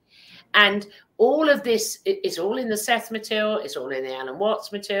you. And all of this is all in the Seth material. It's all in the Alan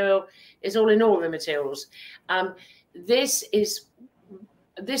Watts material. It's all in all the materials. This is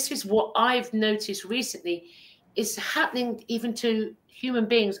what I've noticed recently is happening even to human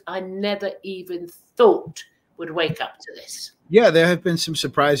beings I never even thought would wake up to this. Yeah, there have been some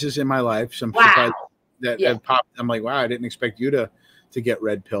surprises in my life. Some surprises that have popped. I'm like, wow, I didn't expect you to get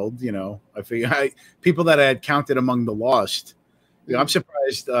red pilled. You know, I figure people that I had counted among the lost. You know, I'm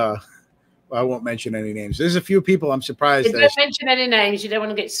surprised. Well, I won't mention any names. There's a few people I'm surprised. Don't mention any names. You don't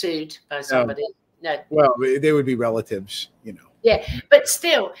want to get sued by somebody. No. Well, they would be relatives. You know. Yeah, but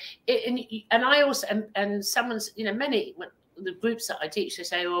still, and I also and someone's many the groups that I teach, they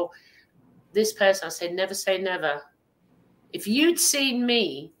say, "Oh, this person." I say, "Never say never." If you'd seen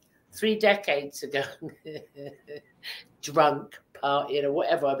me 3 decades ago, drunk, partying, or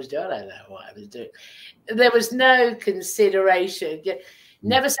whatever I was doing, I don't know what I was doing. There was no consideration.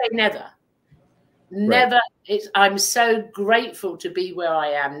 Never say never. Never. Right. I'm so grateful to be where I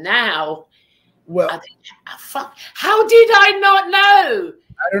am now. Well, how did I not know?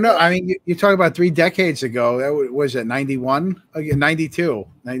 I don't know. I mean, you talk about 3 decades ago. That was at 91, 92.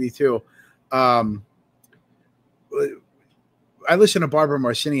 I listen to Barbara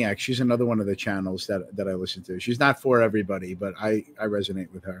Marciniak. She's another one of the channels that I listen to. She's not for everybody, but I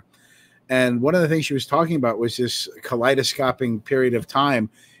resonate with her. And one of the things she was talking about was this kaleidoscopic period of time.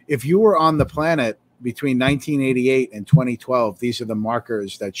 If you were on the planet between 1988 and 2012, these are the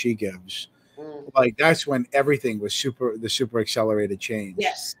markers that she gives. Like that's when everything was the super accelerated change.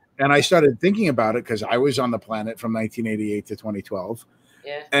 Yes. And I started thinking about it because I was on the planet from 1988 to 2012.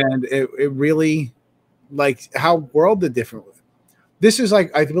 Yeah. And it really, like, how world the different. This is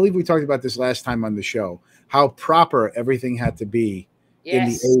like, I believe we talked about this last time on the show, how proper everything had to be in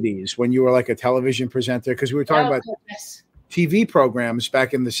the 80s when you were like a television presenter. Because we were talking about TV programs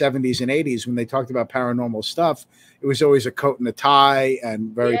back in the 70s and 80s when they talked about paranormal stuff. It was always a coat and a tie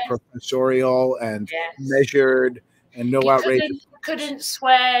and very professorial and measured and no outrage. You couldn't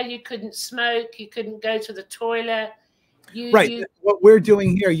swear, you couldn't smoke, you couldn't go to the toilet. What we're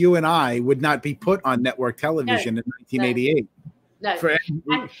doing here, you and I, would not be put on network television in 1988. No.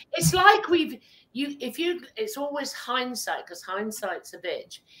 And it's like it's always hindsight, because hindsight's a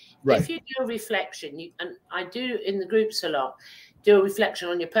bitch. Right. If you do a reflection, and I do in the groups a lot, do a reflection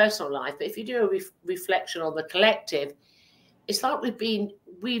on your personal life, but if you do a reflection on the collective, it's like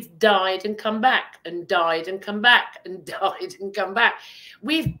we've died and come back and died and come back and died and come back.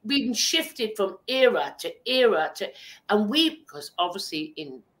 We've been shifted from era to era and because obviously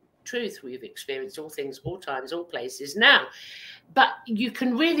in truth we've experienced all things, all times, all places now. But you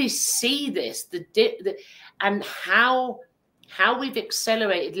can really see this, and how we've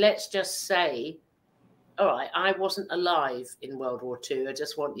accelerated. Let's just say, all right, I wasn't alive in World War II. I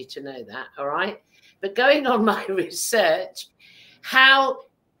just want you to know that, all right? But going on my research, how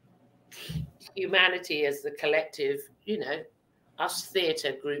humanity as the collective, us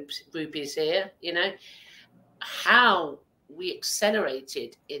theatre groupies here, how we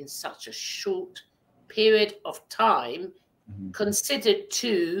accelerated in such a short period of time, considered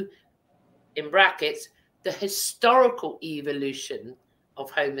to, in brackets, the historical evolution of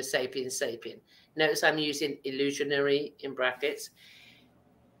Homo sapiens sapien. Notice I'm using illusionary in brackets.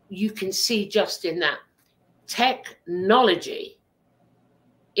 You can see just in that technology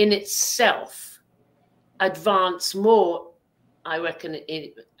in itself advance more, I reckon.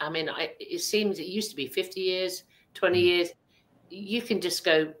 It seems it used to be 50 years, 20 years. You can just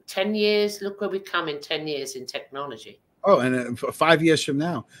go 10 years. Look where we come in 10 years in technology. Oh, and 5 years from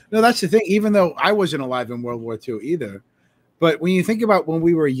now. No, that's the thing. Even though I wasn't alive in World War II either, but when you think about when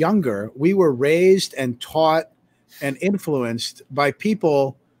we were younger, we were raised and taught and influenced by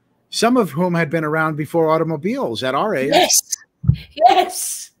people, some of whom had been around before automobiles at our age.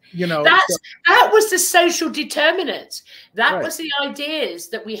 Yes. That was the social determinants. That was the ideas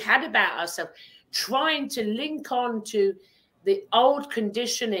that we had about ourselves, trying to link on to the old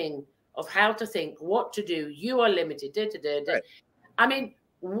conditioning of how to think, what to do. You are limited. Right. I mean,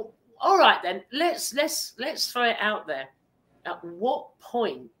 All right, then let's throw it out there. At what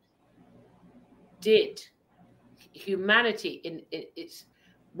point did humanity in its,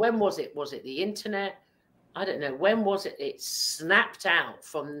 when was it? Was it the internet? I don't know. When was it? It snapped out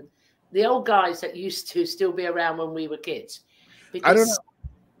from the old guys that used to still be around when we were kids. Because, I don't know.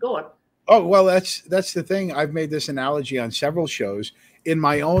 Go on. Oh, well, that's the thing. I've made this analogy on several shows. In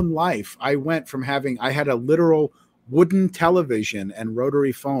my own life, I went from I had a literal wooden television and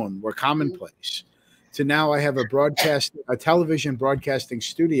rotary phone were commonplace, to now I have a television broadcasting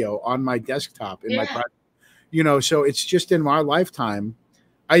studio on my desktop in my private, you know, so it's just in my lifetime.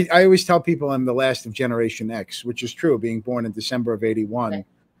 I always tell people I'm the last of Generation X, which is true, being born in December of '81.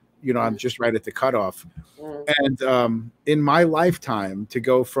 You know, I'm just right at the cutoff. And in my lifetime, to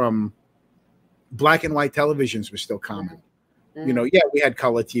go from black and white televisions was still common. You know, yeah, we had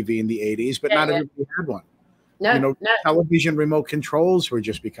color TV in the '80s, but not everybody had one. No, you know, television remote controls were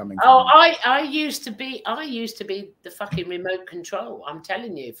just becoming common. Oh, I used to be the fucking remote control. I'm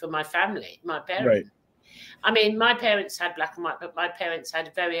telling you, for my family, my parents. Right. I mean, my parents had black and white, but my parents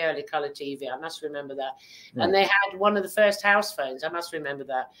had very early color TV. I must remember that. Right. And they had one of the first house phones. I must remember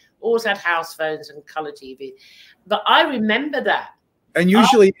that. Always had house phones and color TV. But I remember that. And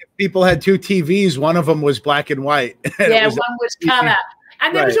usually if people had two TVs, one of them was black and white. Yeah, one was color.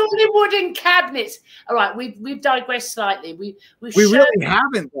 And there was only wooden cabinets. All right, we've digressed slightly. We really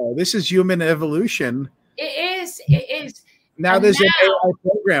haven't, though. This is human evolution. It is. It is. Now there's an AI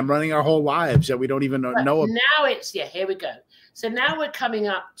program running our whole lives that we don't even know about. Now it's, here we go. So now we're coming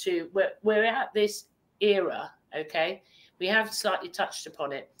up to, we're at this era, okay? We have slightly touched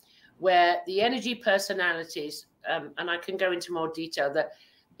upon it, where the energy personalities, and I can go into more detail that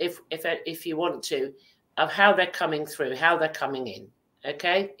if you want to, of how they're coming through, how they're coming in,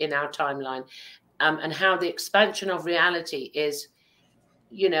 okay, in our timeline, and how the expansion of reality is.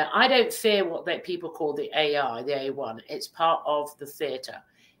 You know, I don't fear what people call the AI, the A1. It's part of the theater.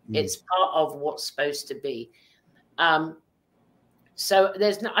 It's part of what's supposed to be. So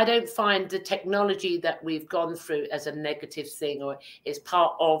I don't find the technology that we've gone through as a negative thing, or it's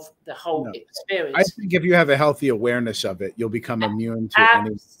part of the whole experience. I think if you have a healthy awareness of it, you'll become immune to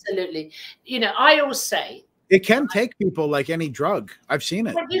absolutely. You know, I always say it can take people like any drug. I've seen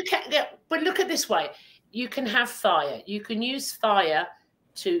it. But you can, but look at it this way: you can have fire. You can use fire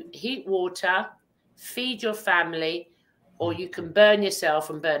to heat water, feed your family, or you can burn yourself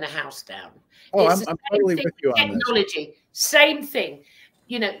and burn a house down. Oh, I'm totally with you on this. Technology, same thing.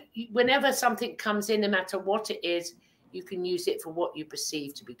 You know, whenever something comes in, no matter what it is, you can use it for what you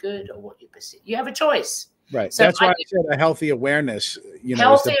perceive to be good or what you perceive. You have a choice. Right. So that's why I said a healthy awareness. You know,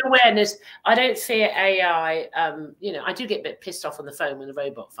 healthy awareness. I don't fear AI. You know, I do get a bit pissed off on the phone when the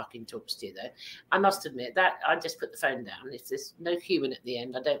robot fucking talks to you, though. I must admit that. I just put the phone down. If there's no human at the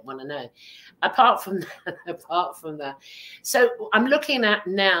end, I don't want to know. Apart from that. So I'm looking at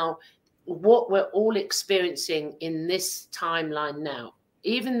now what we're all experiencing in this timeline now,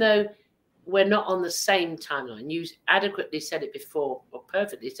 even though we're not on the same timeline. You adequately said it before, or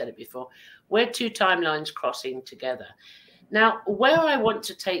perfectly said it before. We're two timelines crossing together. Now, where I want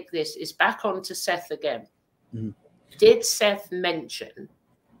to take this is back onto Seth again. Did Seth mention,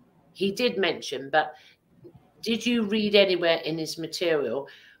 he did mention, but did you read anywhere in his material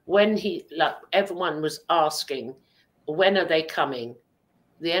when everyone was asking, when are they coming?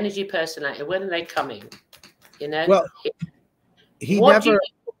 The energy personality, when are they coming? You know? Well,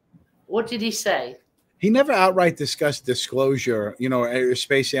 what did he say? He never outright discussed disclosure, you know,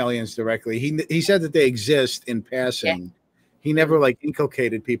 space aliens directly. He said that they exist in passing. Yeah. He never like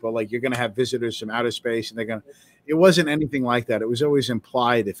inculcated people like you're going to have visitors from outer space and they're going to. It wasn't anything like that. It was always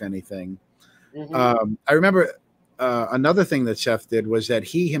implied, if anything. I remember another thing that Seth did was that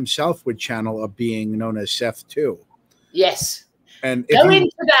he himself would channel a being known as Seth 2. Yes. And go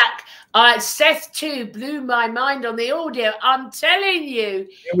into that. Seth 2 blew my mind on the audio. I'm telling you.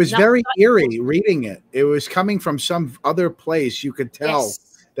 It was very eerie reading it. It was coming from some other place. You could tell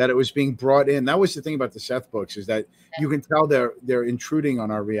that it was being brought in. That was the thing about the Seth books, is that you can tell they're intruding on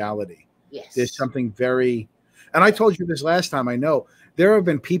our reality. Yes. There's something very, and I told you this last time, I know there have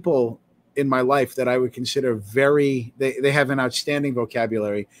been people in my life that I would consider they have an outstanding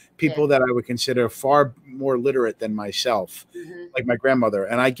vocabulary, people that I would consider far more literate than myself, like my grandmother.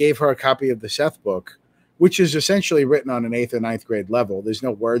 And I gave her a copy of the Seth book, which is essentially written on an 8th or 9th grade level. There's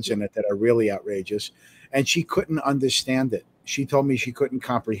no words in it that are really outrageous. And she couldn't understand it. She told me she couldn't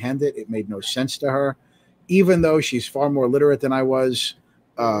comprehend it. It made no sense to her. Even though she's far more literate than I was,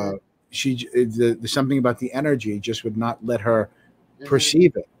 something about the energy just would not let her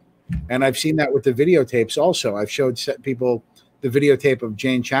perceive it. And I've seen that with the videotapes also. I've showed people the videotape of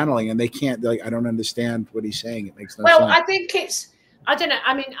Jane channeling, and they can't. Like, I don't understand what he's saying. It makes no well, sense. I think it's. I don't know.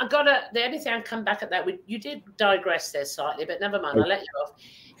 I mean, the only thing I come back at that, you did digress there slightly, but never mind. I'll let you off.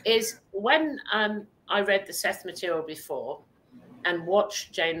 Is when I read the Seth material before and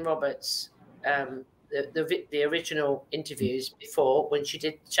watched Jane Roberts, the original interviews before when she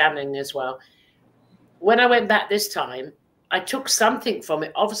did channeling as well. When I went back this time, I took something from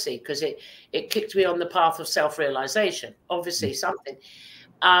it, obviously, because it kicked me on the path of self-realization, obviously something.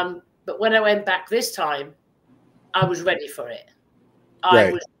 But when I went back this time, I was ready for it.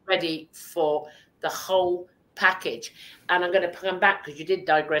 I was ready for the whole package. And I'm going to come back, because you did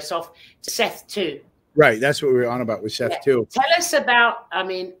digress off, to Seth too. Right. That's what we were on about with Seth too. Tell us about, I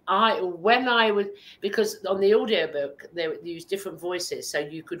mean, because on the audiobook, they use different voices, so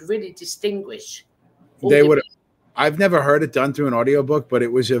you could really distinguish. They would. I've never heard it done through an audiobook, but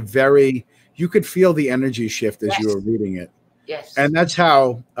it was you could feel the energy shift as you were reading it. Yes. And that's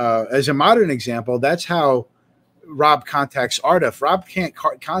how, as a modern example, that's how Rob contacts Ardif. Rob can't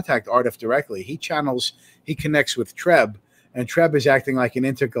contact Ardif directly. He connects with Treb, and Treb is acting like an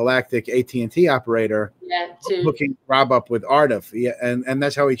intergalactic AT&T operator, hooking Rob up with Ardif. Yeah, and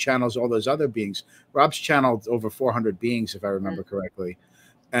that's how he channels all those other beings. Rob's channeled over 400 beings, if I remember correctly.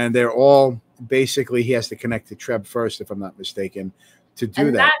 And they're all basically, he has to connect to Treb first, if I'm not mistaken, to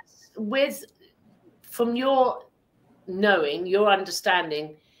do that. That's from your knowing, your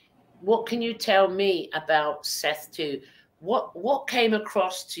understanding, what can you tell me about Seth 2? What came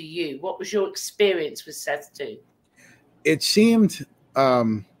across to you? What was your experience with Seth 2? It seemed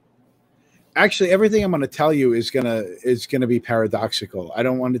actually everything I'm going to tell you is gonna be paradoxical. I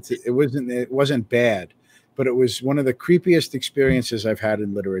don't want it to. It wasn't bad, but it was one of the creepiest experiences I've had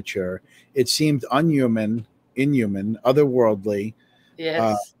in literature. It seemed inhuman, otherworldly.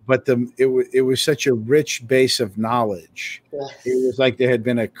 Yes. But it was such a rich base of knowledge. Yes. It was like there had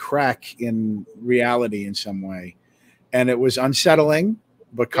been a crack in reality in some way, and it was unsettling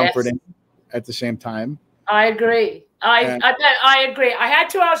but comforting at the same time. I agree. I agree. I had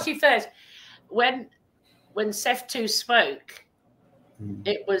to ask you first, when Seth 2 spoke,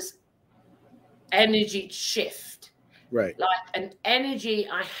 it was energy shift, right? Like an energy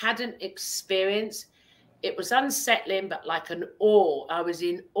I hadn't experienced. It was unsettling, but like an awe. I was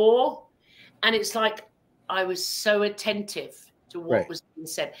in awe, and it's like I was so attentive to what was being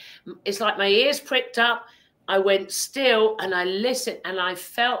said. It's like my ears pricked up. I went still, and I listened, and I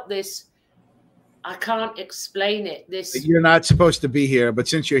felt this. I can't explain it. You're not supposed to be here, but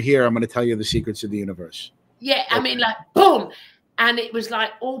since you're here, I'm going to tell you the secrets of the universe. Yeah, I mean, like boom, and it was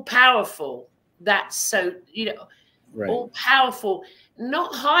like all powerful. That's so, all powerful.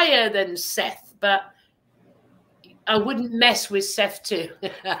 Not higher than Seth, but I wouldn't mess with Seth 2.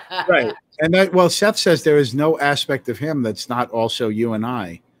 Right. And Seth says there is no aspect of him that's not also you and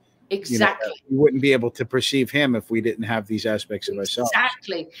I. Exactly. We wouldn't be able to perceive him if we didn't have these aspects of ourselves.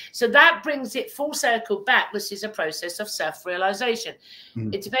 Exactly. So that brings it full circle back. This is a process of self-realization.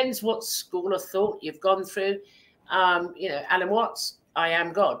 It depends what school of thought you've gone through. Alan Watts, I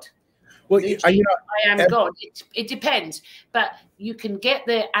am God. Well, I am God. It depends. But you can get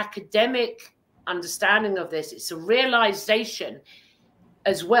the academic understanding of this. It's a realization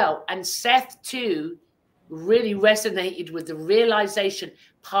as well. And Seth 2 really resonated with the realization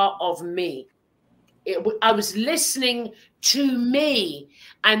part of me. I was listening to me,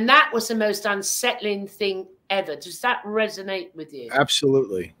 and that was the most unsettling thing ever. Does that resonate with you?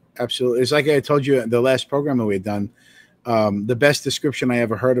 Absolutely. Absolutely. It's like I told you in the last program that we had done, the best description I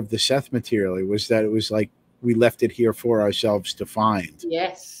ever heard of the Seth material was that it was like we left it here for ourselves to find.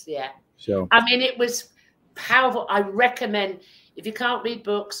 Yes. Yeah. So, I mean, it was powerful. I recommend, if you can't read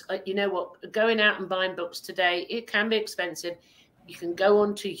books, you know what, going out and buying books today, it can be expensive. You can go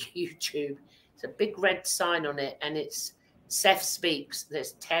onto YouTube. It's a big red sign on it, and it's Seth Speaks.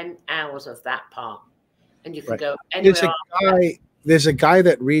 There's 10 hours of that part, and you can go anywhere. There's a guy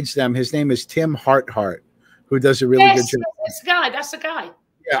that reads them. His name is Tim Harthart, who does a really good job. That's the guy.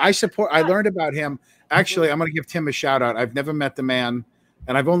 Yeah, I learned about him. Actually, I'm going to give Tim a shout out. I've never met the man,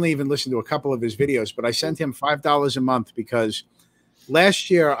 and I've only even listened to a couple of his videos, but I sent him $5 a month because last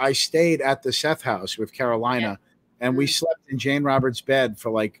year I stayed at the Seth house with Carolina, and we slept in Jane Roberts' bed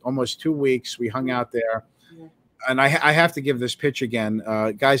for like almost 2 weeks. We hung out there. And I have to give this pitch again.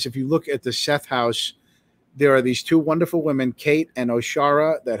 Guys, if you look at the Seth house, there are these two wonderful women, Kate and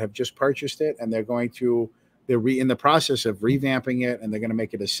Oshara, that have just purchased it, and they're in the process of revamping it, and they're going to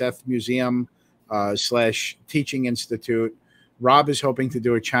make it a Seth museum / teaching institute. Rob is hoping to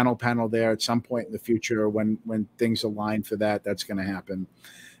do a channel panel there at some point in the future when things align for that. That's going to happen.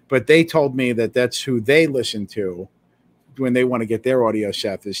 But they told me that that's who they listen to when they want to get their audio,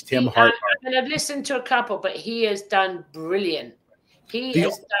 Seth, is Tim Hart. I mean, I've listened to a couple, but he has done brilliant.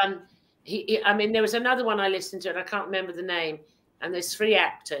 I mean, there was another one I listened to, and I can't remember the name. And there's 3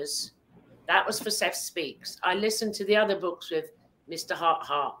 actors. That was for Seth Speaks. I listened to the other books with Mr.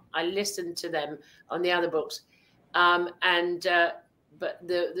 Hart. I listened to them on the other books. But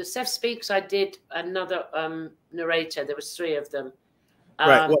the Seth Speaks, I did another narrator. There was 3 of them.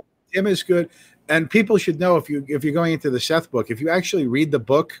 Right. Well, Tim is good. And people should know, if you're going into the Seth book, if you actually read the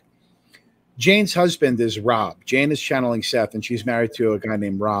book, Jane's husband is Rob. Jane is channeling Seth, and she's married to a guy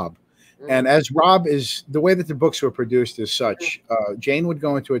named Rob. And as Rob is, the way that the books were produced is such, Jane would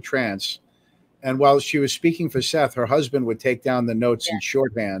go into a trance, and while she was speaking for Seth, her husband would take down the notes in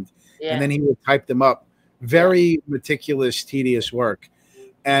shorthand, and then he would type them up. Very meticulous, tedious work.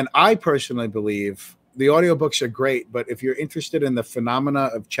 And I personally believe the audiobooks are great, but if you're interested in the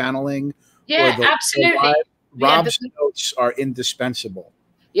phenomena of channeling, absolutely, Rob's notes are indispensable.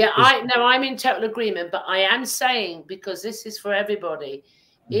 Yeah, I'm in total agreement, but I am saying, because this is for everybody,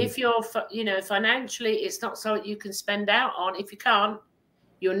 if you're, financially, it's not something you can spend out on. If you can't,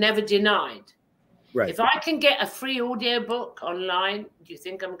 you're never denied. Right. If I can get a free audio book online, do you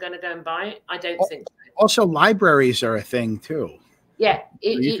think I'm going to go and buy it? I don't think so. Also, libraries are a thing too. Yeah,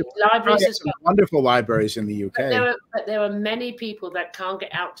 libraries as well. Wonderful libraries in the UK. But there are many people that can't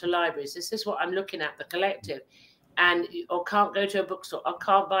get out to libraries. This is what I'm looking at, the collective, or can't go to a bookstore, or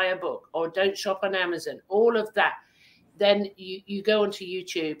can't buy a book, or don't shop on Amazon. All of that. Then you go onto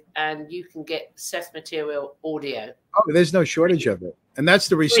YouTube and you can get Seth material audio. Oh, there's no shortage of it. And that's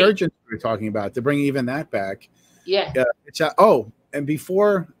the resurgence we're talking about, to bring even that back. Yeah. And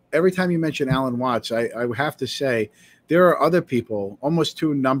before, every time you mention Alan Watts, I have to say, there are other people, almost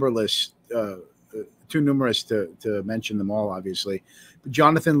too numerous to mention them all, obviously. But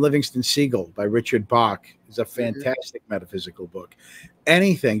Jonathan Livingston Seagull by Richard Bach is a fantastic metaphysical book.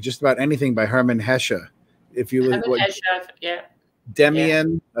 Just about anything by Hermann Hesse. If you look,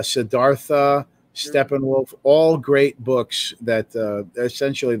 Demian, Siddhartha, Steppenwolf, all great books that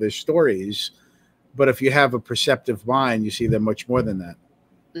essentially they're stories, but if you have a perceptive mind, you see them much more than that.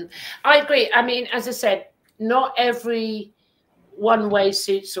 I agree. I mean, as I said, not every one way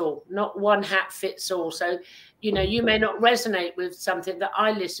suits all, not one hat fits all. So, you may not resonate with something that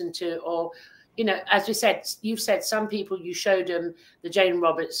I listen to, or as we said, you've said some people, you showed them the Jane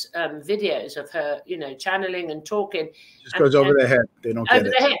Roberts videos of her, channeling and talking. Just goes over their head. They don't get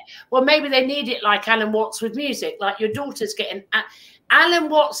it. Their head. Well, maybe they need it like Alan Watts with music, like your daughter's getting. Alan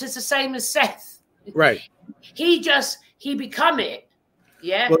Watts is the same as Seth. Right. He become it.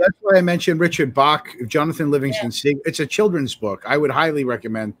 Yeah. Well, that's why I mentioned Richard Bach, Jonathan Livingston Seagull. It's a children's book. I would highly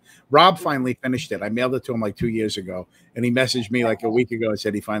recommend. Rob finally finished it. I mailed it to him like 2 years ago, and he messaged me like a week ago and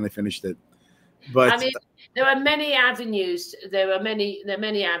said he finally finished it. But I mean, there are many avenues. There are many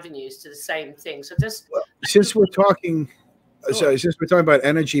avenues to the same thing. So since we're talking about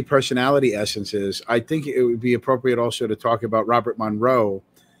energy, personality essences, I think it would be appropriate also to talk about Robert Monroe,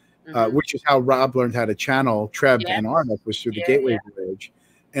 which is how Rob learned how to channel Treb and Arnold, was through the Gateway Voyage.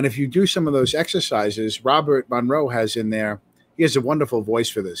 And if you do some of those exercises, Robert Monroe has in there, he has a wonderful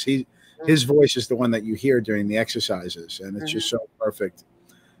voice for this. His voice is the one that you hear during the exercises, and it's just so perfect.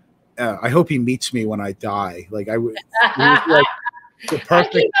 I hope he meets me when I die. Like I would. Like the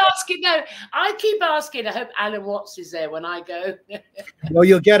perfect. I keep asking. I hope Alan Watts is there when I go. Well,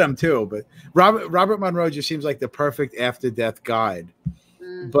 you'll get him too. But Robert Monroe just seems like the perfect after-death guide.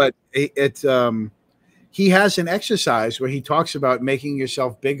 But he has an exercise where he talks about making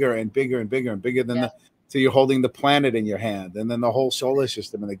yourself bigger and bigger and bigger and bigger than till you're holding the planet in your hand, and then the whole solar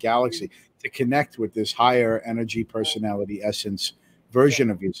system and the galaxy, to connect with this higher energy, personality, essence version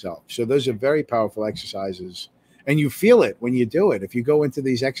of yourself. So those are very powerful exercises, and you feel it when you do it. If you go into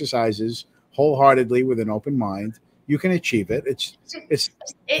these exercises wholeheartedly with an open mind, you can achieve it.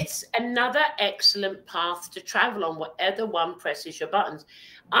 It's another excellent path to travel on, whatever one presses your buttons.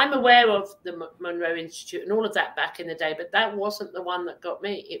 I'm aware of the Monroe Institute and all of that back in the day, but that wasn't the one that got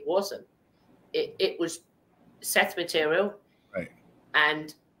me. It wasn't. It was Seth material, right,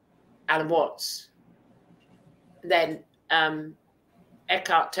 and Alan Watts. Then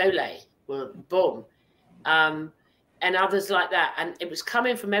Eckhart Tolle were boom, and others like that. And it was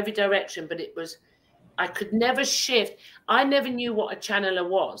coming from every direction, but I could never shift. I never knew what a channeler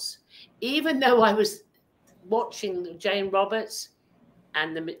was, even though I was watching Jane Roberts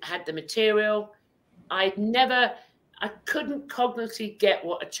and had the material. I couldn't cognitively get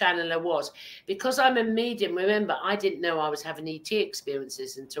what a channeler was, because I'm a medium. Remember, I didn't know I was having ET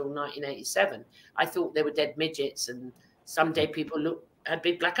experiences until 1987. I thought they were dead midgets, and someday people had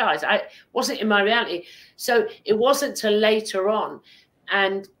big black eyes. I wasn't in my reality. So it wasn't till later on.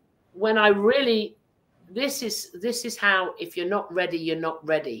 And when I really, this is how, if you're not ready, you're not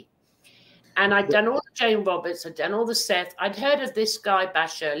ready. And I'd done all the Jane Roberts, I'd done all the Seth. I'd heard of this guy,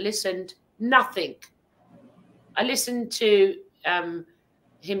 Bot-Ahh-tot, listened, nothing. I listened to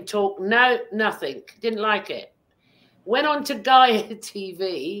him talk, nothing. Didn't like it. Went on to Gaia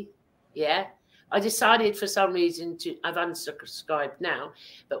TV, yeah. I decided for some reason to, I've unsubscribed now,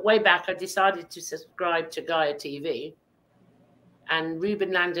 but way back I decided to subscribe to Gaia TV. And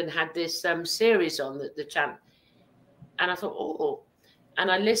Ruben Landon had this series on the channel. And I thought, oh,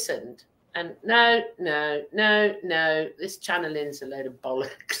 and I listened. And no, this channeling's a load of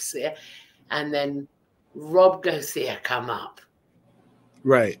bollocks here. And then Rob Gauthier come up.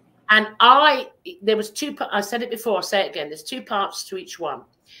 Right. And there was two, I said it before, I'll say it again. There's two parts to each one.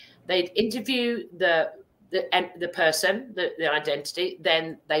 They'd interview the person, the identity,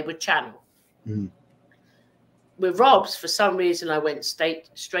 then they would channel. Mm. With Rob's, for some reason, I went straight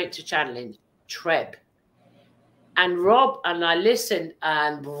to channeling, Treb. And Rob, and I listened,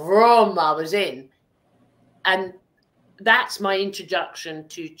 and vroom, I was in. And that's my introduction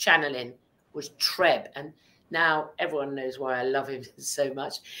to channeling, was Treb. And now everyone knows why I love him so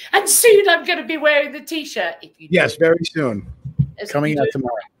much. And soon I'm going to be wearing the T-shirt. Yes, very soon. It's coming out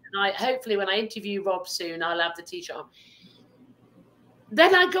tomorrow. And hopefully when I interview Rob soon, I'll have the T-shirt on.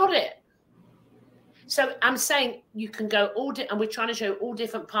 Then I got it. So I'm saying you can go and we're trying to show all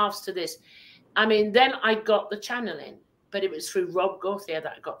different paths to this. I mean, then I got the channeling, but it was through Rob Gauthier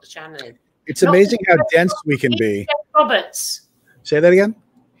that I got the channeling. It's amazing how dense we can be. Roberts. Say that again?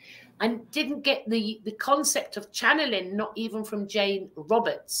 I didn't get the concept of channeling, not even from Jane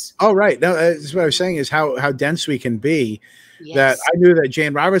Roberts. Oh, right. No, that's what I was saying is how dense we can be. Yes. That I knew that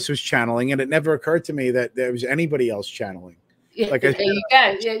Jane Roberts was channeling, and it never occurred to me that there was anybody else channeling. Yeah, like there you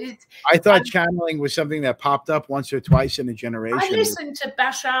go. Yeah, I thought channeling was something that popped up once or twice in a generation. I listened to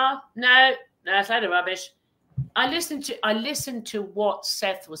Bot-Ahh-tot. No, that's a load of rubbish. I listened to what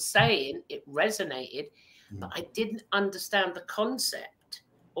Seth was saying. It resonated, but I didn't understand the concept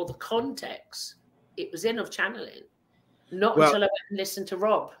or the context it was in of channeling. Not until I went and listened to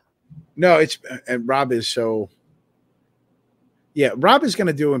Rob. No, and Rob is so. Yeah, Rob is going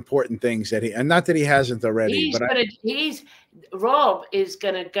to do important things and not that he hasn't already. Rob is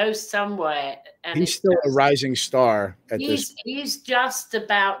going to go somewhere, and he's still a rising star at this. He's just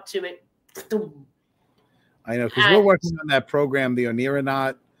about to. I know, because we're working on that program, the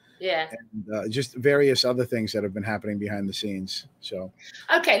Oniranaut. Yeah, and just various other things that have been happening behind the scenes. So,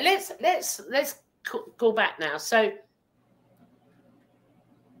 okay, let's go back now. So,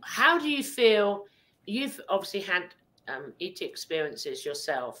 how do you feel? You've obviously had ET experiences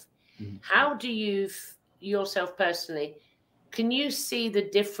yourself. Mm-hmm. How do you yourself personally? Can you see the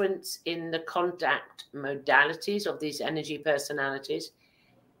difference in the contact modalities of these energy personalities?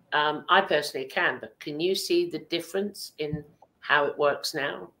 I personally can, but can you see the difference in how it works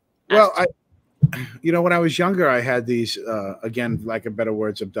now? Well, when I was younger, I had these, again, lack of better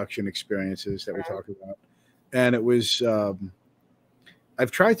words, abduction experiences that we're talking about. And it was,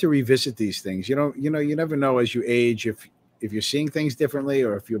 I've tried to revisit these things. You never know as you age if you're seeing things differently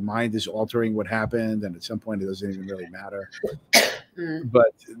or if your mind is altering what happened. And at some point, it doesn't even really matter.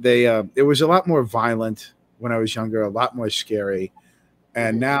 But it was a lot more violent when I was younger, a lot more scary.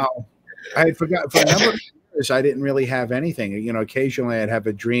 And now I had forgotten for a number of years, I didn't really have anything. Occasionally I'd have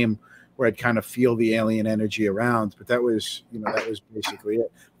a dream where I'd kind of feel the alien energy around, but that was basically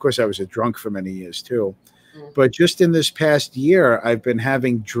it. Of course, I was a drunk for many years too. But just in this past year, I've been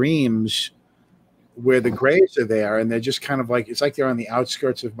having dreams where the grays are there, and they're just kind of like, it's like they're on the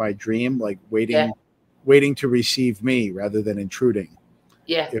outskirts of my dream, like waiting to receive me rather than intruding.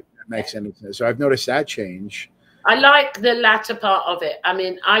 Yeah. If that makes any sense. So I've noticed that change. I like the latter part of it. I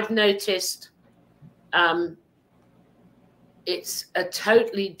mean, I've noticed it's a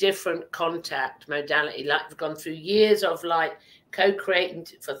totally different contact modality. Like we've gone through years of like co-creating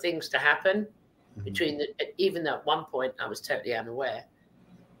for things to happen between even though at one point I was totally unaware,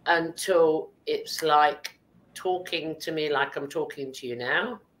 until it's like talking to me like I'm talking to you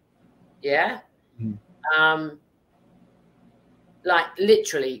now. Yeah. Like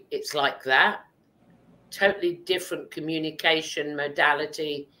literally it's like that. Totally different communication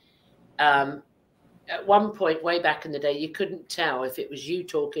modality. At one point way back in the day, you couldn't tell if it was you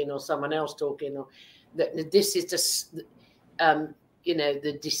talking or someone else talking, or that this is just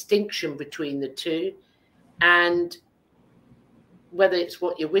the distinction between the two, and whether it's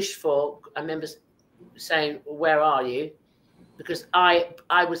what you wish for. I remember saying, where are you? Because I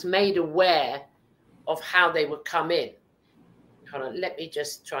was made aware of how they would come in. hold on, let me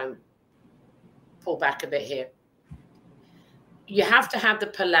just try and pull back a bit here. You have to have the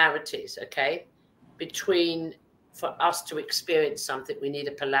polarities, okay, between, for us to experience something, we need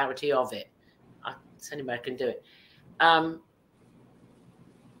a polarity of it. It's the only way I can do it.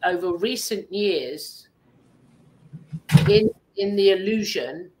 Over recent years, in the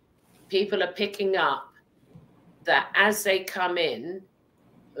illusion, people are picking up that as they come in,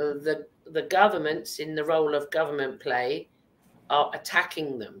 the governments in the role of government play are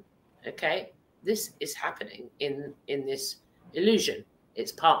attacking them. Okay, this is happening in this illusion.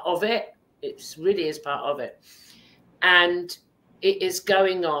 It's part of it. It really is part of it, and it is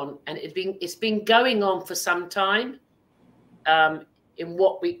going on, and it's been going on for some time in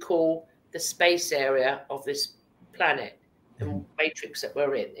what we call the space area of this planet and matrix that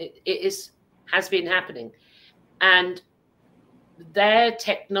we're in. It has been happening, and their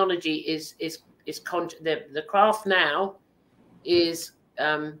technology the craft now is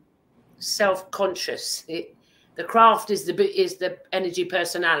self-conscious. The craft is the energy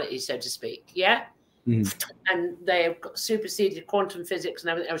personality, so to speak. Yeah. And they have got superseded quantum physics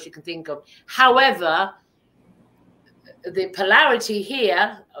and everything else you can think of. However, the polarity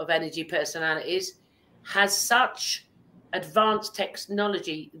here of energy personalities has such advanced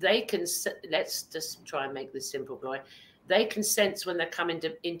technology, they can, let's just try and make this simple, boy. They can sense when they're coming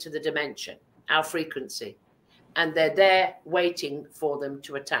into the dimension, our frequency, and they're there waiting for them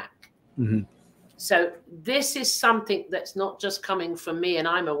to attack. So this is something that's not just coming from me and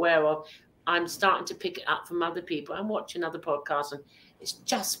I'm aware of. I'm starting to pick it up from other people. I'm watching other podcasts and it's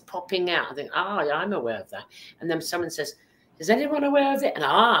just popping out. I think, yeah, I'm aware of that. And then someone says, is anyone aware of it?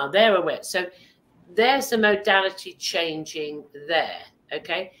 And they're aware. So there's the modality changing there.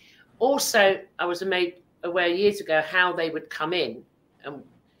 Okay. Also, I was made aware years ago how they would come in, and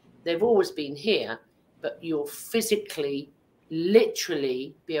they've always been here, but you'll physically,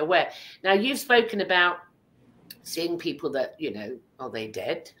 literally be aware. Now, you've spoken about seeing people that, are they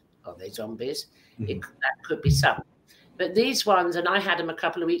dead? Are they zombies? That could be some. But these ones, and I had them a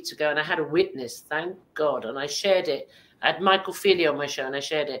couple of weeks ago, and I had a witness, thank God, and I shared it. I had Michael Feely on my show, and I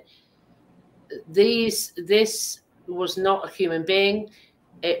shared it. This was not a human being.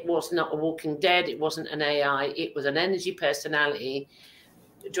 It was not a walking dead. It wasn't an AI. It was an energy personality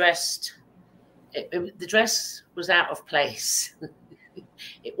dressed. The dress was out of place.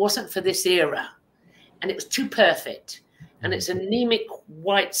 It wasn't for this era. And it was too perfect. And it's anemic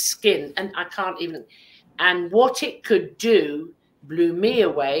white skin. And I can't even. And what it could do blew me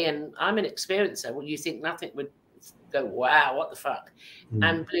away. And I'm an experiencer. Well, you think nothing would go, wow, what the fuck?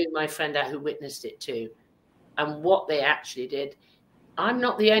 And blew my friend out who witnessed it too. And what they actually did. I'm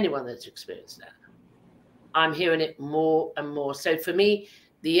not the only one that's experienced that. I'm hearing it more and more. So for me,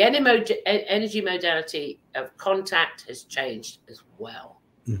 the energy modality of contact has changed as well.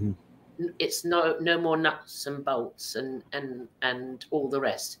 It's no more nuts and bolts and all the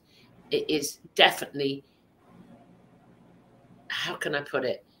rest. It is definitely, how can I put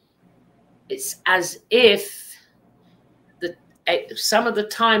it? It's as if some of the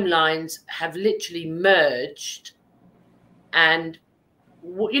timelines have literally merged, and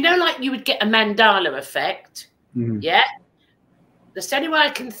like you would get a mandala effect. Yeah. That's the only way I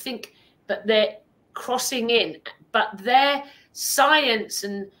can think, but they're crossing in, but their science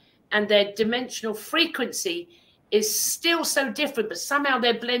and their dimensional frequency is still so different, but somehow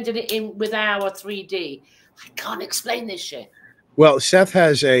they're blending it in with our 3D. I can't explain this shit. Well, Seth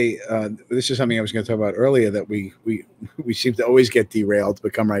has this is something I was going to talk about earlier, that we seem to always get derailed,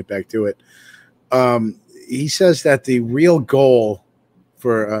 but come right back to it. He says that the real goal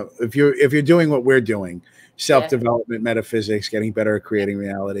for if you're doing what we're doing, self-development, metaphysics, getting better at creating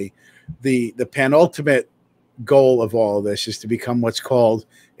reality, the penultimate goal of all of this is to become what's called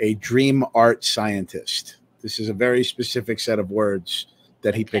a dream art scientist. This is a very specific set of words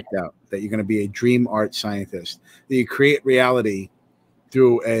that he picked out, that you're going to be a dream art scientist. That you create reality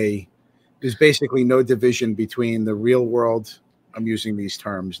through there's basically no division between the real world, I'm using these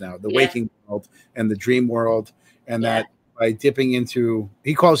terms now, the waking world and the dream world, and that by dipping into,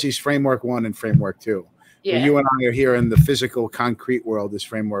 he calls these framework 1 and framework 2. Where you and I are here in the physical concrete world is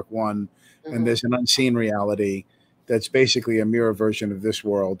framework 1, and there's an unseen reality that's basically a mirror version of this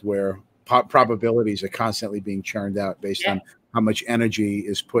world, where probabilities are constantly being churned out based on how much energy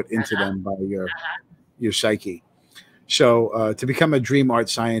is put into them by your psyche. So to become a dream art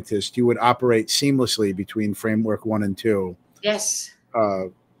scientist, you would operate seamlessly between framework 1 and 2. Yes.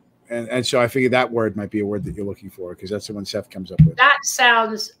 And so I figured that word might be a word that you're looking for, because that's the one Seth comes up with. That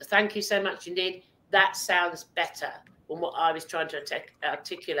sounds, thank you so much indeed. That sounds better than what I was trying to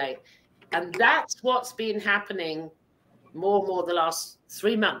articulate. And that's what's been happening more the last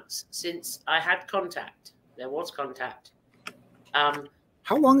 3 months since I had contact. There was contact.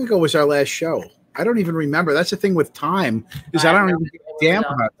 How long ago was our last show? I don't even remember. That's the thing with time, is I don't even give a damn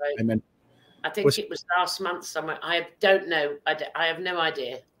about time. I think it was last month somewhere. I don't know. I have no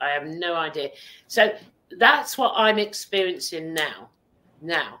idea. I have no idea. So that's what I'm experiencing now.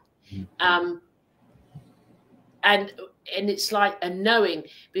 And it's like a knowing.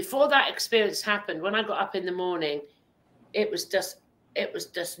 Before that experience happened, when I got up in the morning, it was just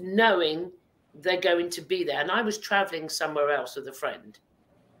knowing they're going to be there. And I was traveling somewhere else with a friend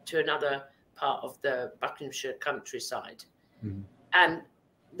to another part of the Buckinghamshire countryside. Mm-hmm. And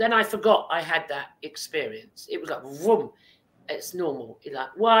then I forgot I had that experience. It was like, vroom, it's normal. It's like,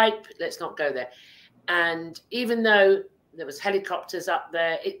 wipe, let's not go there. And even though there was helicopters up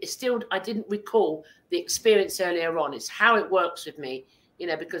there, it still, I didn't recall the experience earlier on. It's how it works with me, you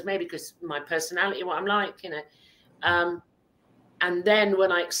know, because my personality, what I'm like, you know. And then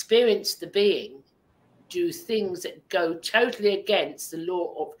when I experience the being do things that go totally against the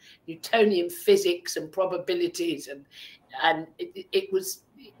law of Newtonian physics and probabilities, and it was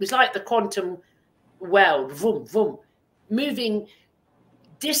like the quantum world, vroom, vroom, moving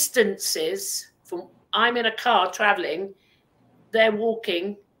distances from, I'm in a car traveling, they're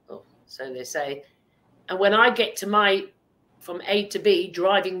walking, oh, so they say, and when I get to from A to B,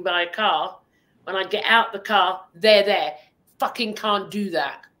 driving by a car, when I get out the car, they're there. Fucking can't do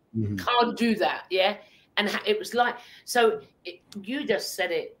that. Mm-hmm. Can't do that, yeah? And it was like, so you just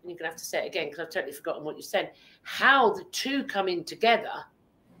said it, and you're going to have to say it again because I've totally forgotten what you said, how the two come in together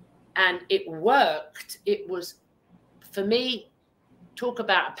and it worked. It was, for me, talk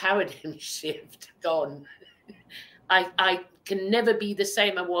about a paradigm shift gone. I can never be the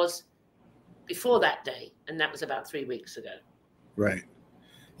same I was before that day, and that was about 3 weeks ago. Right.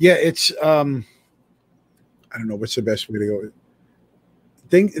 Yeah, it's I don't know what's the best way to go.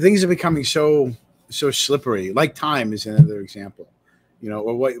 Things are becoming so slippery. Like time is another example, you know,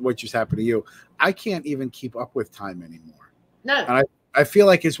 or what just happened to you. I can't even keep up with time anymore. No. And I feel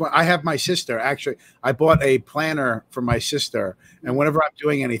like it's when I have my sister. Actually, I bought a planner for my sister, and whenever I'm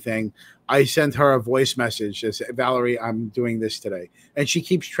doing anything, I send her a voice message that says, Valerie, I'm doing this today. And she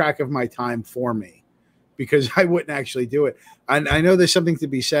keeps track of my time for me because I wouldn't actually do it. And I know there's something to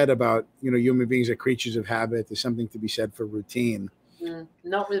be said about, you know, human beings are creatures of habit. There's something to be said for routine.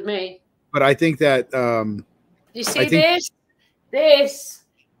 Not with me. But I think that you see, this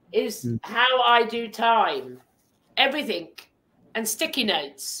is how I do time. Everything. And sticky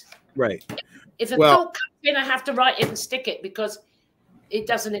notes. Right. If a thought comes in, I have to write it and stick it because it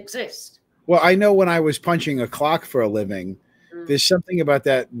doesn't exist. Well, I know when I was punching a clock for a living, there's something about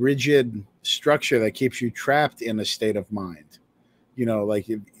that rigid structure that keeps you trapped in a state of mind. You know, like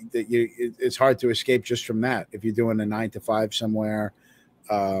it's hard to escape just from that. If you're doing a 9 to 5 somewhere,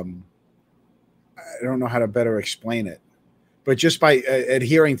 I don't know how to better explain it, but just by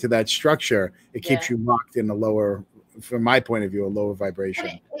adhering to that structure, it keeps you locked in a lower, from my point of view, a lower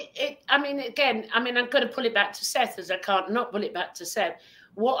vibration. I mean, again, I'm going to pull it back to Seth, as I can't not pull it back to Seth.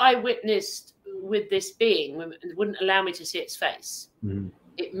 What I witnessed with this being wouldn't allow me to see its face. Mm-hmm.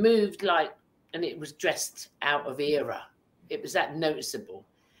 It moved like, and it was dressed out of era. It was that noticeable.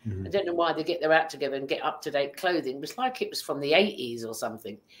 Mm-hmm. I don't know why they get their act together and get up-to-date clothing. It was like it was from the 80s or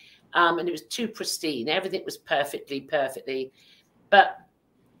something. And it was too pristine. Everything was perfectly.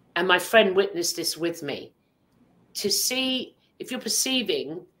 And my friend witnessed this with me. To see, if you're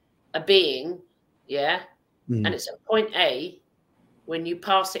perceiving a being, and it's at point A, when you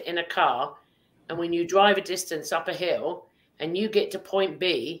pass it in a car, and when you drive a distance up a hill, and you get to point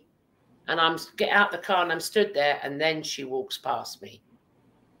B, and I'm get out the car and I'm stood there, and then she walks past me.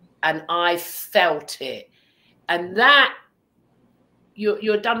 And I felt it. And that,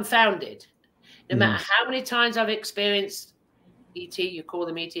 you're dumbfounded. No matter how many times I've experienced ET, you call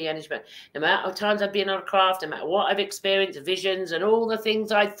them ET energy, but no matter how many times I've been on a craft, no matter what I've experienced, visions and all the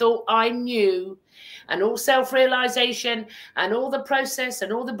things I thought I knew, and all self-realization and all the process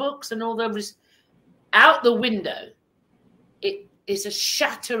and all the books and all the out the window, it is a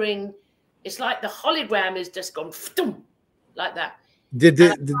shattering. It's like the hologram has just gone like that. Did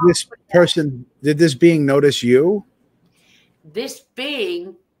this being notice you? This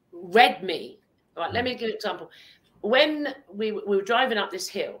being read me. All right, let me give you an example. When we were driving up this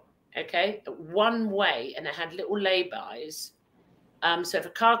hill, okay, one way, and it had little lay-bys. So if a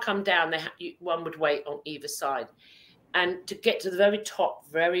car come down, one would wait on either side. And to get to the very top,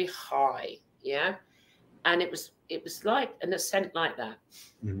 very high, and it was like an ascent like that.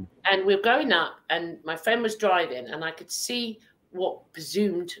 Mm-hmm. And we were going up, and my friend was driving, and I could see what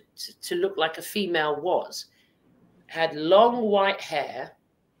presumed to look like a female was. had long white hair,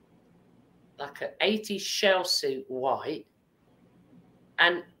 like an 80s shell suit white.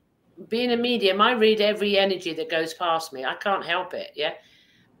 And being a medium, I read every energy that goes past me. I can't help it, yeah?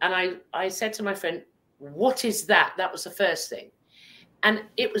 And I said to my friend, what is that? That was the first thing. And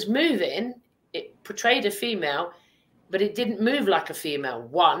it was moving. It portrayed a female, but it didn't move like a female.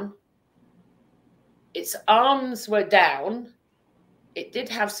 One, its arms were down. It did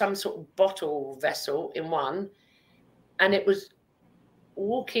have some sort of bottle vessel in one, and it was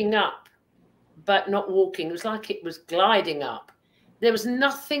walking up, but not walking. It was like it was gliding up. There was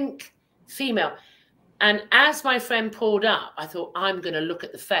nothing female. And as my friend pulled up, I thought, I'm going to look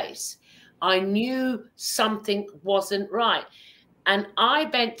at the face. I knew something wasn't right. And I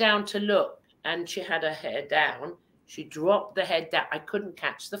bent down to look, and she had her hair down. She dropped the head down. I couldn't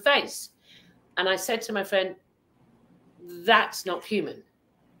catch the face. And I said to my friend, that's not human.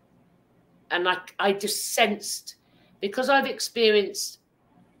 And I just sensed, because I've experienced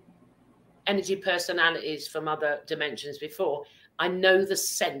energy personalities from other dimensions before, I know the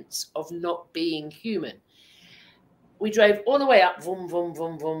sense of not being human. We drove all the way up, vroom, vroom,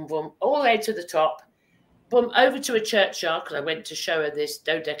 vroom, vroom, vroom, all the way to the top, boom, over to a churchyard, because I went to show her this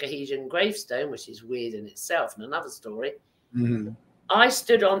dodecahedron gravestone, which is weird in itself and another story. Mm-hmm. I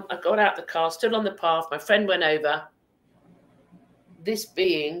got out the car, stood on the path. My friend went over. This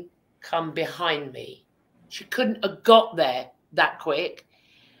being come behind me. She couldn't have got there that quick.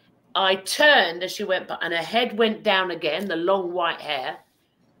 I turned as she went by, and her head went down again, the long white hair.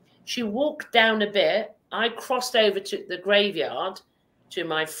 She walked down a bit. I crossed over to the graveyard to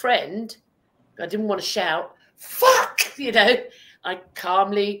my friend. I didn't want to shout, fuck, you know. I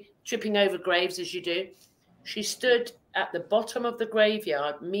calmly, tripping over graves as you do. She stood at the bottom of the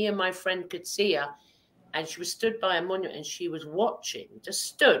graveyard. Me and my friend could see her. And she was stood by a monument, and she was watching, just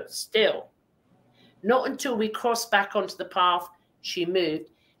stood still. Not until we crossed back onto the path, she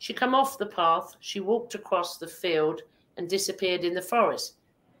moved. She come off the path, she walked across the field and disappeared in the forest.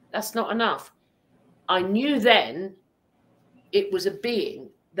 That's not enough. I knew then it was a being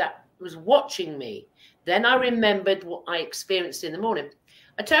that was watching me. Then I remembered what I experienced in the morning.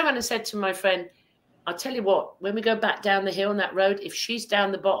 I turned around and said to my friend, I'll tell you what, when we go back down the hill on that road, if she's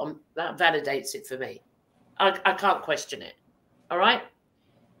down the bottom, that validates it for me. I can't question it. All right?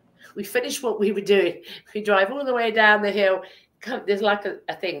 We finished what we were doing. We drive all the way down the hill. There's like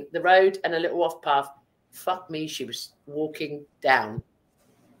a thing, the road and a little off path. Fuck me, she was walking down.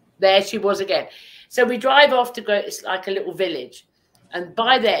 There she was again. So we drive off to go, it's like a little village. And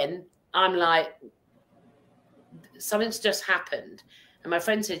by then, I'm like, something's just happened. And my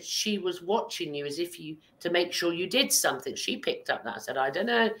friend said, she was watching you as if to make sure you did something. She picked up that. I said, I don't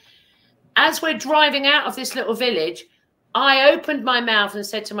know. As we're driving out of this little village, I opened my mouth and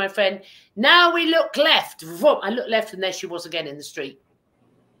said to my friend, now we look left. I looked left, and there she was again in the street.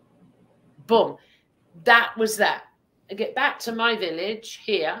 Boom. That was that. I get back to my village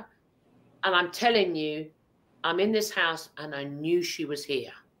here, and I'm telling you, I'm in this house, and I knew she was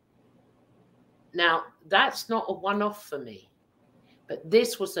here. Now, that's not a one-off for me, but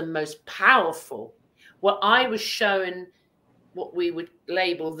this was the most powerful. What I was showing, what we would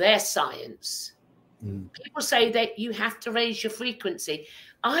label their science. People say that you have to raise your frequency.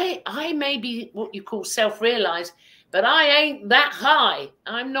 I may be what you call self-realized, but I ain't that high.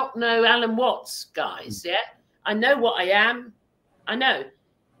 I'm not no Alan Watts, guys, yeah? I know what I am. I know.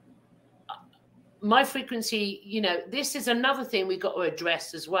 My frequency, you know, this is another thing we've got to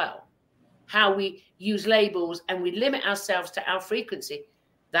address as well. How we use labels and we limit ourselves to our frequency.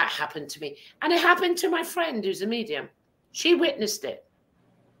 That happened to me. And it happened to my friend who's a medium. She witnessed it.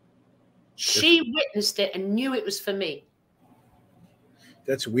 She witnessed it and knew it was for me.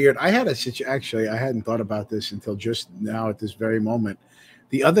 That's weird. I had a situation. Actually, I hadn't thought about this until just now at this very moment.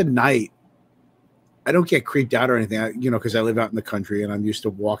 The other night, I don't get creeped out or anything, you know, because I live out in the country and I'm used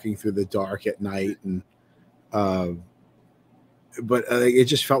to walking through the dark at night. And but it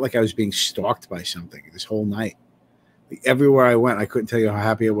just felt like I was being stalked by something this whole night. Like, everywhere I went, I couldn't tell you how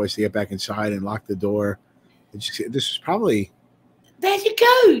happy I was to get back inside and lock the door. This was probably... There you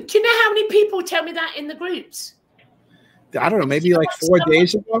go. Do you know how many people tell me that in the groups? I don't know, maybe like 4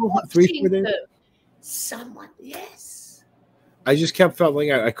 days ago, 3-4 days. Someone, yes. I just felt like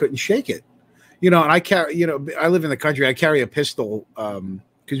I couldn't shake it. You know, and I carry, you know, I live in the country. I carry a pistol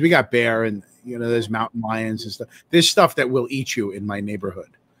because we got bear and, you know, there's mountain lions and stuff. There's stuff that will eat you in my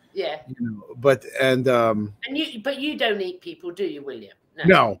neighborhood. Yeah. You know, but you don't eat people, do you, William?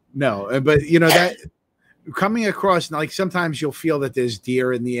 No. But you know that coming across, like sometimes you'll feel that there's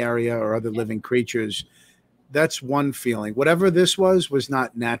deer in the area or other living creatures. that's one feeling. Whatever this was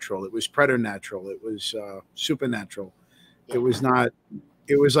not natural. It was preternatural. It was supernatural. It was not.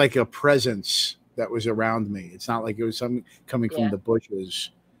 It was like a presence that was around me. It's not like it was something coming from the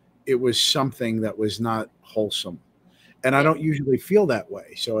bushes. It was something that was not wholesome, and I don't usually feel that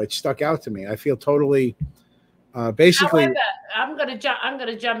way. So it stuck out to me. I feel totally. Basically, however, I'm going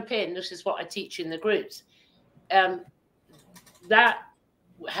to jump in. This is what I teach in the groups. That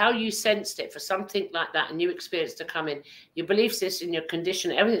how you sensed it for something like that, and you experienced to come in, your belief system, your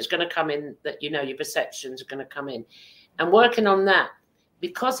condition, everything's going to come in. That your perceptions are going to come in, and working on that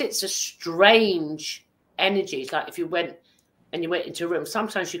because it's a strange energy. It's like if you went into a room,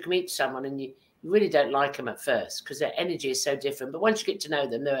 sometimes you can meet someone and you really don't like them at first because their energy is so different. But once you get to know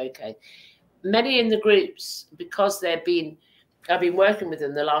them, they're okay. Many in the groups, because I've been working with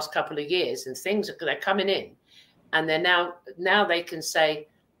them the last couple of years, and they're coming in, and they're now they can say,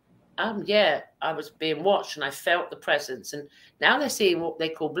 yeah, I was being watched and I felt the presence. And now they're seeing what they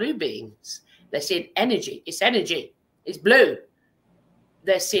call blue beings. They're seeing energy. It's energy. It's blue.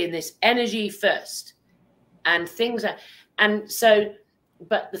 They're seeing this energy first, and things are, and so.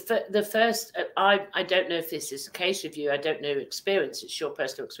 But the first, I don't know if this is the case with you. I don't know experience. It's your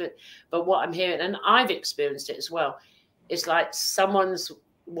personal experience. But what I'm hearing, and I've experienced it as well, it's like someone's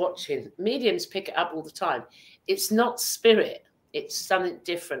watching. Mediums pick it up all the time. It's not spirit. It's something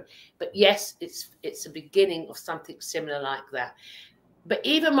different. But yes, it's a beginning of something similar like that. But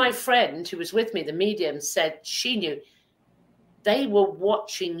even my friend who was with me, the medium, said she knew they were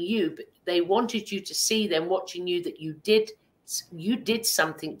watching you, but they wanted you to see them watching you, that you did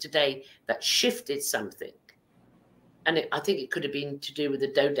something today that shifted something. And I think it could have been to do with the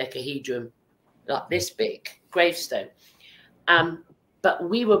dodecahedron, like this big gravestone. But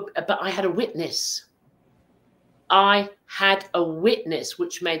I had a witness. I had a witness,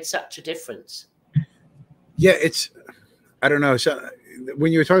 which made such a difference. Yeah, I don't know. So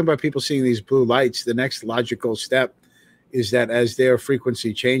when you were talking about people seeing these blue lights, the next logical step is that as their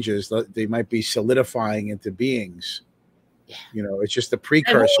frequency changes, they might be solidifying into beings. Yeah. It's just a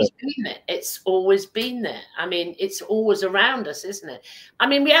precursor. It's always been there. I mean, it's always around us, isn't it? I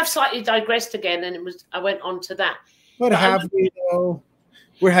mean, we have slightly digressed again, and I went on to that. But have we, though?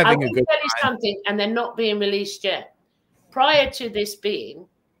 We're having a good time. Something, and they're not being released yet. Prior to this being,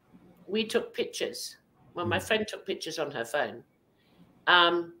 we took pictures. Well, my friend took pictures on her phone.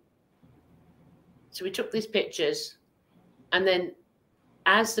 So we took these pictures, and then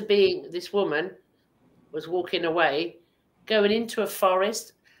as this woman was walking away, going into a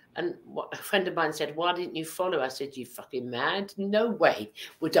forest, and a friend of mine said, "Why didn't you follow her?" I said, "You fucking mad? No way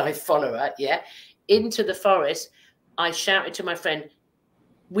would I follow her." Yeah, into the forest. I shouted to my friend,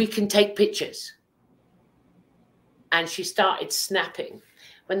 "We can take pictures," and she started snapping.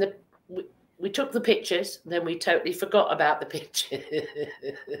 When we took the pictures, then we totally forgot about the pictures.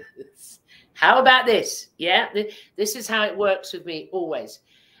 How about this? Yeah, this is how it works with me always.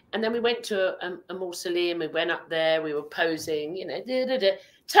 And then we went to a mausoleum. We went up there. We were posing,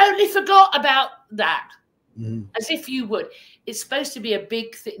 Totally forgot about that. As if you would. It's supposed to be a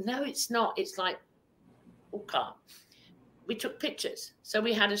big thing. No, it's not. It's like, okay. We took pictures. So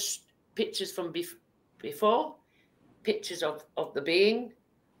we had pictures from before, pictures of the being,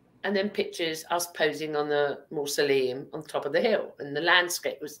 and then pictures us posing on the mausoleum on top of the hill. And the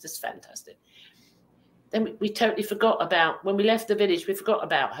landscape was just fantastic. Then we totally forgot about, when we left the village, we forgot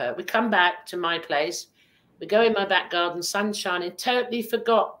about her. We come back to my place. We go in my back garden, sun shining, totally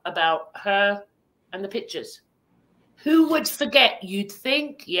forgot about her and the pictures. Who would forget, you'd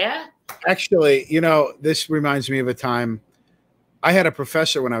think, yeah? Actually, this reminds me of a time. I had a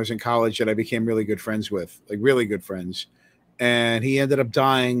professor when I was in college that I became really good friends with, like really good friends. And he ended up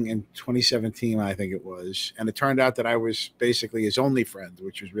dying in 2017, I think it was. And it turned out that I was basically his only friend,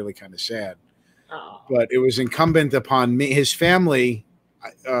 which was really kind of sad. Oh. But it was incumbent upon me. His family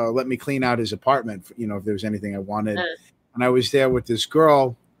let me clean out his apartment, if there was anything I wanted. And I was there with this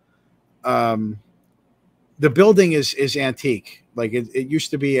girl. The building is antique. Like it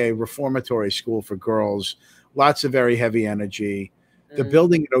used to be a reformatory school for girls. Lots of very heavy energy. The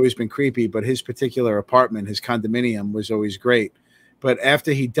building had always been creepy, but his particular apartment, his condominium, was always great. But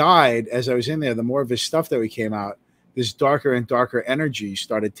after he died, as I was in there, the more of his stuff that came out, this darker and darker energy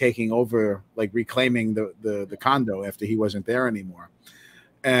started taking over, like reclaiming the condo after he wasn't there anymore.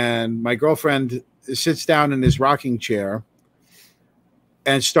 And my girlfriend sits down in his rocking chair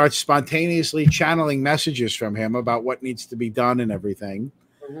and starts spontaneously channeling messages from him about what needs to be done and everything.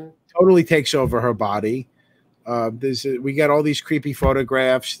 Totally takes over her body. We got all these creepy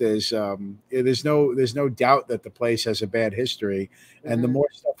photographs. There's no doubt that the place has a bad history, and the more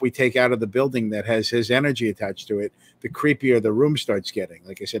stuff we take out of the building that has his energy attached to it, the creepier the room starts getting.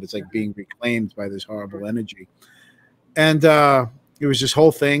 Like I said, it's like being reclaimed by this horrible energy. And it was this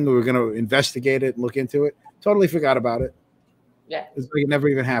whole thing. We were going to investigate it and look into it. Totally forgot about it. Yeah, it's like it never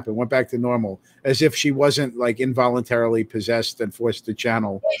even happened. Went back to normal, as if she wasn't like involuntarily possessed and forced to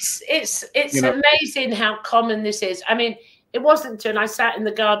channel. It's amazing how common this is. I mean, it wasn't until I sat in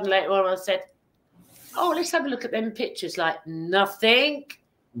the garden later on. I said, "Oh, let's have a look at them pictures." Like nothing.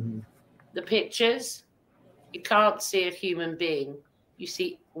 The pictures, you can't see a human being. You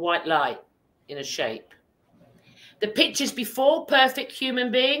see white light in a shape. The pictures before, perfect human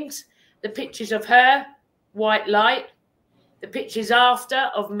beings. The pictures of her, white light. The pictures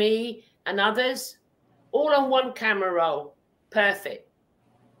after of me and others, all on one camera roll. Perfect.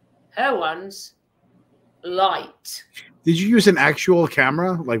 Her one's light. Did you use an actual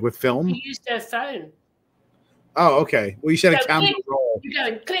camera, like with film? You used her phone. Oh, okay. Well, you said a camera roll. You're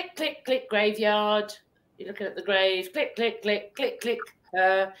going click, click, click, graveyard. You're looking at the grave. Click, click, click, click, click,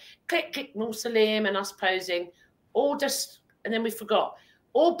 her. Click, click, mausoleum and us posing. All just, and then we forgot.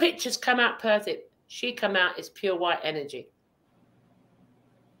 All pictures come out perfect. She come out as pure white energy.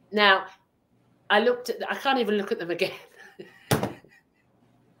 Now, I can't even look at them again.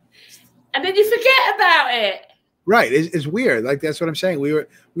 And then you forget about it. Right. It's weird. Like, that's what I'm saying.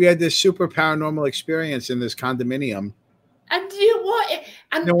 We had this super paranormal experience in this condominium. And you what?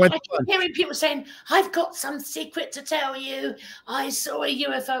 And I keep hearing people saying, "I've got some secret to tell you. I saw a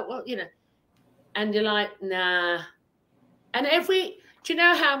UFO." Well, and you're like, nah. And do you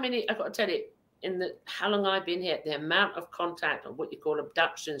know how many, I've got to tell you, how long I've been here, the amount of contact of what you call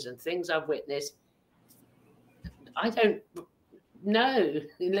abductions and things I've witnessed, I don't know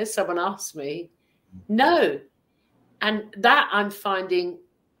unless someone asks me. No. And that I'm finding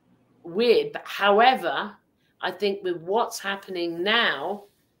weird. But however, I think with what's happening now,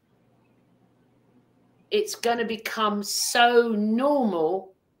 it's going to become so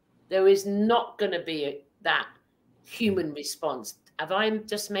normal, there is not going to be that human response. Have I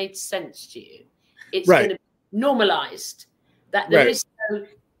just made sense to you? It's going to be normalized. That there is no,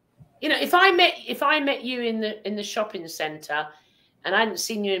 if I met you in the shopping center and I hadn't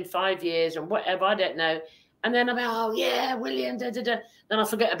seen you in 5 years and whatever, I don't know, and then I'm like, oh yeah, William, da, da, da, then I'll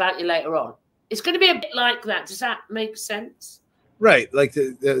forget about you later on. It's going to be a bit like that. Does that make sense? Right. Like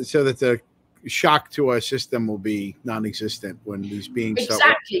so that the shock to our system will be non-existent when these beings.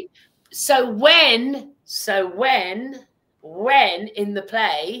 Exactly. So when in the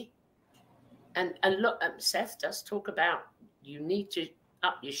play, and look, Seth does talk about you need to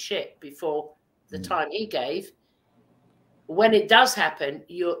up your shit before the time he gave. When it does happen,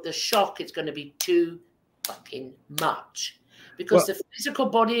 the shock is going to be too fucking much, because the physical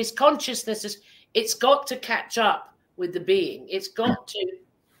body is consciousness. It's got to catch up with the being. It's got to.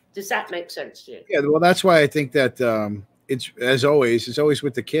 Does that make sense to you? Yeah. Well, that's why I think that it's always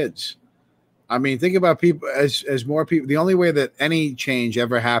with the kids. I mean, think about people as more people. The only way that any change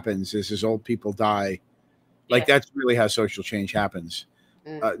ever happens is as old people die. Like that's really how social change happens.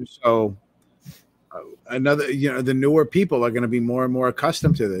 The newer people are going to be more and more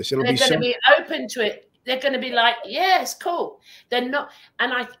accustomed to this. They're going to be open to it. They're going to be like, yeah, it's cool. They're not,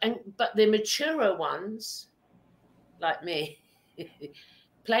 but the maturer ones, like me,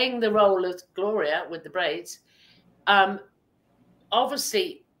 playing the role of Gloria with the braids,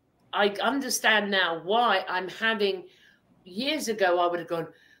 obviously, I understand now why I'm having. Years ago, I would have gone,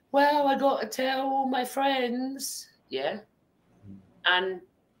 well, I got to tell all my friends, and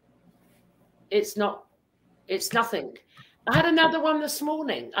it's nothing. I had another one this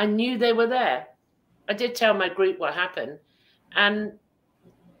morning. I knew they were there. I did tell my group what happened, and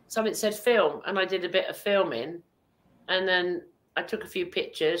something said film, and I did a bit of filming, and then I took a few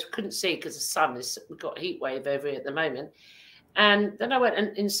pictures. Couldn't see because the sun we've got a heat wave over here at the moment. And then I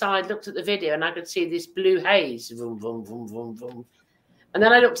went inside, looked at the video, and I could see this blue haze, vroom, vroom, vroom, vroom, vroom. And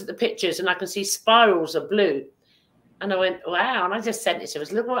then I looked at the pictures, and I can see spirals of blue. And I went, wow. And I just sent it to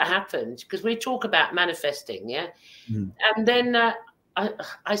us, look what happened, because we talk about manifesting, yeah? And then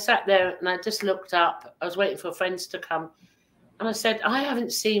I sat there, and I just looked up. I was waiting for friends to come. And I said, I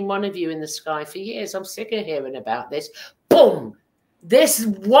haven't seen one of you in the sky for years. I'm sick of hearing about this. Boom! This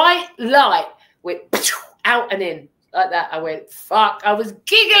white light went out and in. Like that, I went, fuck, I was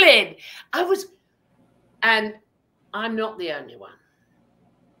giggling. And I'm not the only one.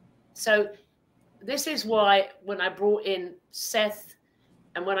 So this is why when I brought in Seth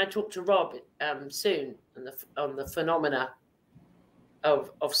and when I talked to Rob soon on the phenomena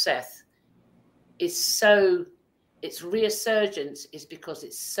of Seth, is so, its resurgence is because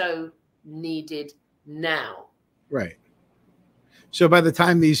it's so needed now. Right. So by the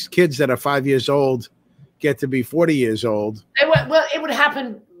time these kids that are 5 years old get to be 40 years old, well, it would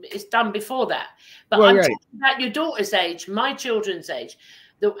happen. It's done before that. But well, I'm right. talking about your daughter's age, my children's age.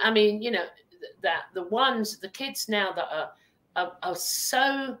 I mean, you know, that the kids now that are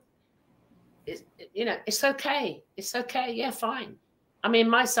so, you know, it's okay. It's okay. Yeah, fine. I mean,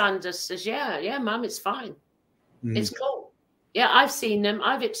 my son just says, yeah, mum, it's fine. Mm-hmm. It's cool. Yeah, I've seen them.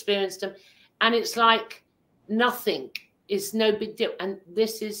 I've experienced them. And it's like nothing is no big deal. And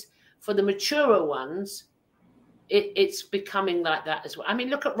this is, for the maturer ones, it's becoming like that as well. I mean,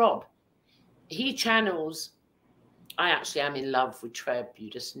 look at Rob. He channels. I actually am in love with Treb. You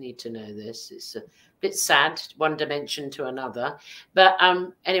just need to know this. It's a bit sad, one dimension to another. But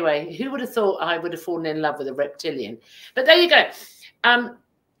anyway, who would have thought I would have fallen in love with a reptilian? But there you go.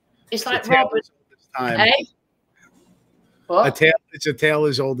 It's like Rob. Hey? What? It's a tale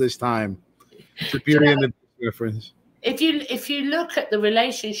as old as time. It's a beauty and the difference. If you look at the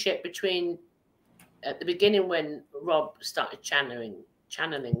relationship between at the beginning when Rob started channeling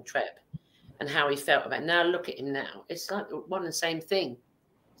Treb and how he felt about it. Now look at him now. It's like one and the same thing.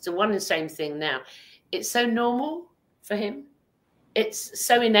 It's the one and the same thing now. It's so normal for him. It's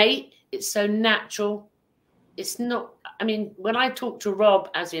so innate. It's so natural. It's not, I mean, when I talk to Rob,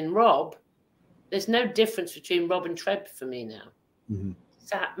 as in Rob, there's no difference between Rob and Treb for me now. Mm-hmm. Does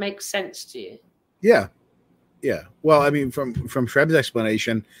that make sense to you? Yeah. Yeah. Well, I mean, from Treb's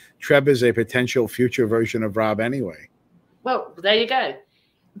explanation, Treb is a potential future version of Rob anyway. Well, there you go.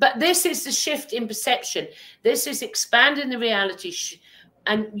 But this is the shift in perception. This is expanding the reality.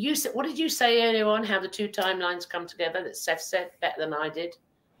 And you said, what did you say earlier on? How the two timelines come together? That Seth said better than I did.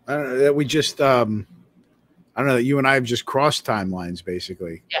 I don't know. That we just, I don't know. That you and I have just crossed timelines,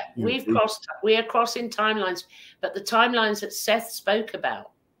 basically. Yeah, we are crossing timelines. But the timelines that Seth spoke about.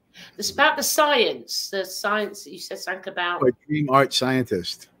 It's about the science that you said something about. A dream art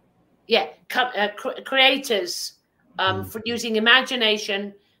scientist. Yeah, creators for using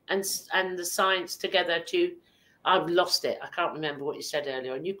imagination and the science together to. I've lost it. I can't remember what you said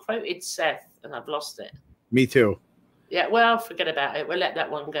earlier. And you quoted Seth, and I've lost it. Me too. Yeah, well, forget about it. We'll let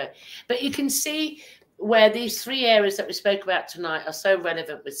that one go. But you can see where these three areas that we spoke about tonight are so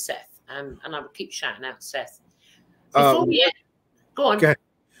relevant with Seth. And I will keep shouting out Seth. Before we end, go on. Okay.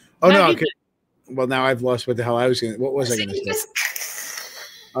 Oh, no. Okay. Well, now I've lost what the hell I was going to. What was I going to say?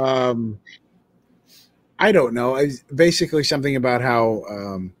 I don't know. Basically something about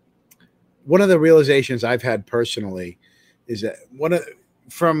how one of the realizations I've had personally is that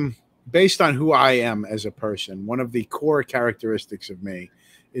based on who I am as a person, one of the core characteristics of me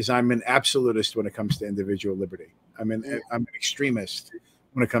is I'm an absolutist when it comes to individual liberty. I'm an extremist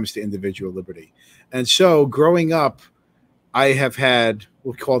when it comes to individual liberty. And so growing up, I have had,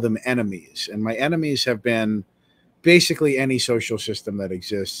 we'll call them enemies. And my enemies have been basically any social system that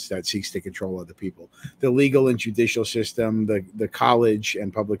exists that seeks to control other people. The legal and judicial system, the college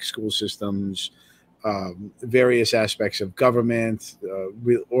and public school systems, various aspects of government,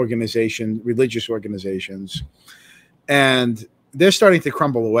 religious organizations. And they're starting to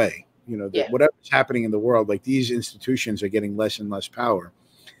crumble away. You know, whatever's happening in the world, like these institutions are getting less and less power.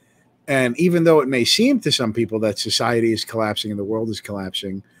 And even though it may seem to some people that society is collapsing and the world is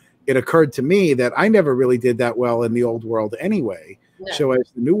collapsing, it occurred to me that I never really did that well in the old world anyway. No. So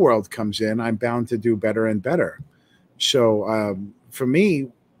as the new world comes in, I'm bound to do better and better. So for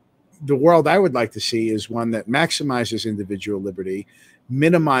me, the world I would like to see is one that maximizes individual liberty,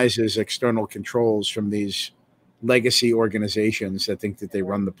 minimizes external controls from these legacy organizations that think that they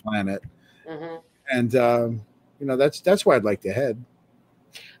run the planet. Mm-hmm. And, you know, that's where I'd like to head.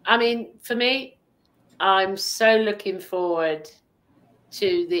 I mean, for me, I'm so looking forward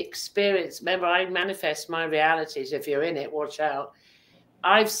to the experience. Remember, I manifest my realities. If you're in it, watch out.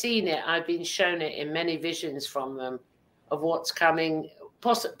 I've seen it. I've been shown it in many visions from them of what's coming,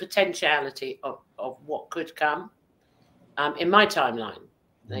 potentiality of what could come in my timeline.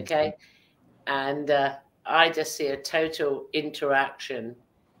 Okay. And I just see a total interaction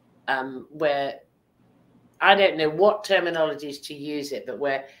where I don't know what terminologies to use it, but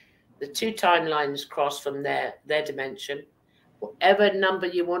where the two timelines cross from their dimension. Whatever number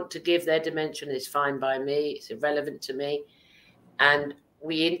you want to give their dimension is fine by me. It's irrelevant to me. And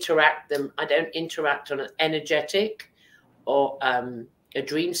we interact them. I don't interact on an energetic or a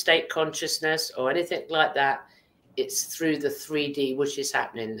dream state consciousness or anything like that. It's through the 3D, which is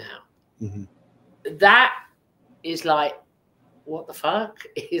happening now. Mm-hmm. That is like, what the fuck?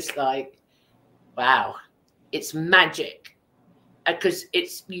 It's like, wow. It's magic. because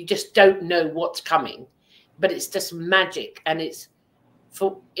it's, you just don't know what's coming, but it's just magic. And it's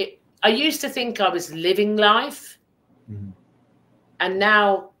for it. I used to think I was living life, and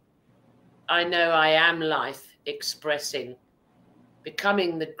now I know I am life expressing,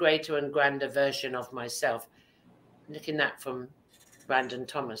 becoming the greater and grander version of myself. Nicking that from Brandon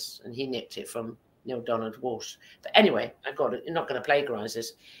Thomas, and he nicked it from Neil Donald Walsh. But anyway, I got it. You're not going to plagiarize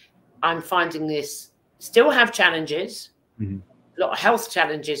this. I'm finding this still have challenges. A lot of health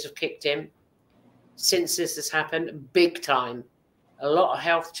challenges have kicked in since this has happened, big time. A lot of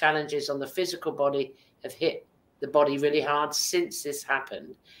health challenges on the physical body have hit the body really hard since this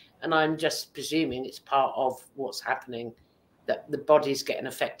happened. And I'm just presuming it's part of what's happening, that the body's getting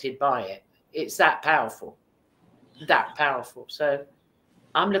affected by it. It's that powerful, that powerful. So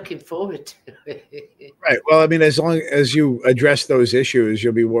I'm looking forward to it. Right. Well, I mean, as long as you address those issues,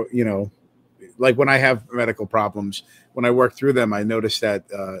 you'll be, you know, like when I have medical problems, when I work through them, I notice that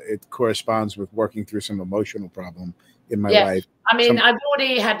it corresponds with working through some emotional problem in my life. I mean, I've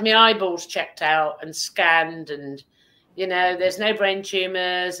already had my eyeballs checked out and scanned, and, you know, there's no brain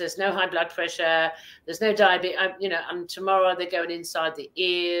tumors, there's no high blood pressure, there's no diabetes, you know, and tomorrow they're going inside the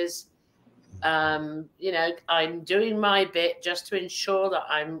ears. You know, I'm doing my bit just to ensure that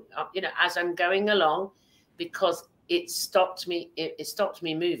I'm, you know, as I'm going along, because it stopped me, it stopped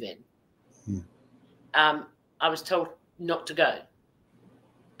me moving. I was told not to go,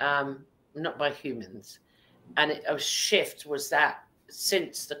 not by humans. And a shift was that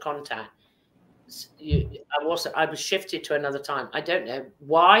since the contact, I was shifted to another time. I don't know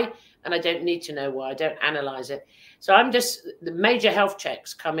why, and I don't need to know why. I don't analyze it. So I'm just, the major health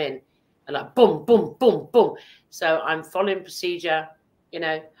checks come in and like boom, boom, boom, boom. So I'm following procedure, you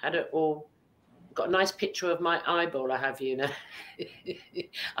know, had it all. Got a nice picture of my eyeball, I have, you know.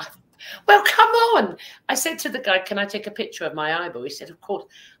 Well, come on. I said to the guy, can I take a picture of my eyeball? He said, of course.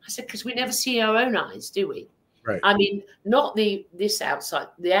 I said, because we never see our own eyes, do we? Right. I mean, not this outside,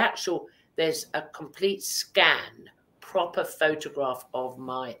 the actual, there's a complete scan, proper photograph of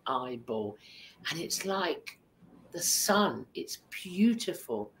my eyeball. And it's like the sun. It's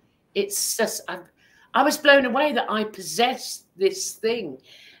beautiful. It's just, I was blown away that I possessed this thing.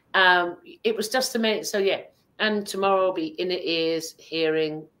 It was just amazing. So yeah, and tomorrow I'll be inner ears,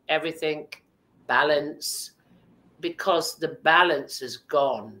 hearing, everything, balance, because the balance is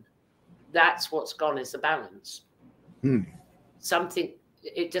gone. That's what's gone, is the balance. Something,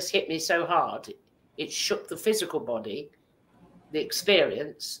 it just hit me so hard. It shook the physical body, the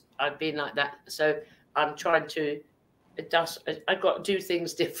experience. I've been like that. So I'm trying to, I've got to do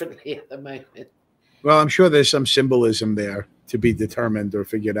things differently at the moment. Well, I'm sure there's some symbolism there to be determined or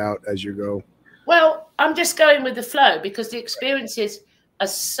figured out as you go. Well, I'm just going with the flow because the experiences are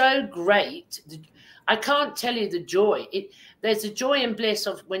so great. I can't tell you the joy. There's a joy and bliss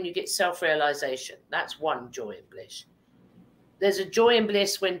of when you get self-realization. That's one joy and bliss. There's a joy and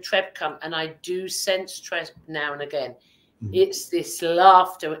bliss when Treb comes, and I do sense Treb now and again. It's this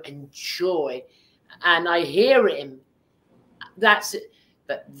laughter and joy, and I hear him. That's it.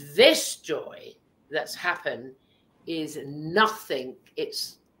 But this joy that's happened is nothing.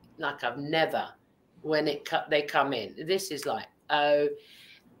 It's like I've never, when they come in. This is like, oh,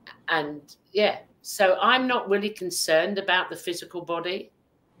 and yeah. So I'm not really concerned about the physical body.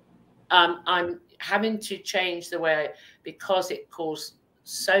 I'm having to change the way, because it caused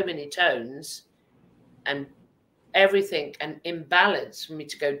so many tones and everything and imbalance for me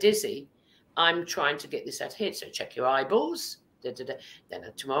to go dizzy. I'm trying to get this out here. So check your eyeballs. Then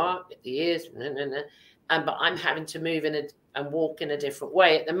tomorrow, get the ears. But I'm having to move in and walk in a different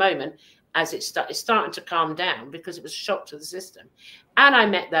way at the moment, as it's starting to calm down, because it was a shock to the system. And I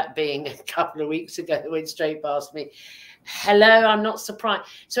met that being a couple of weeks ago that went straight past me. Hello, I'm not surprised.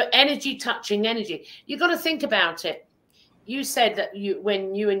 So energy touching energy. You got to think about it. You said that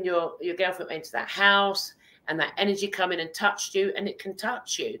when you and your girlfriend went to that house and that energy come in and touched you, and it can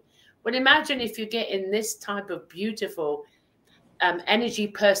touch you. Well, imagine if you get in this type of beautiful energy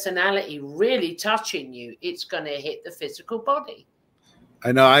personality really touching you, it's going to hit the physical body.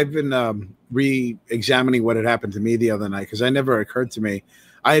 I know. I've been re-examining what had happened to me the other night, because it never occurred to me.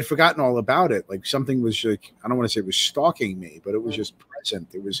 I had forgotten all about it. Like something was like, I don't want to say it was stalking me, but it was just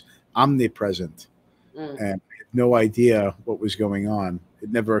present. It was omnipresent. And I had no idea what was going on.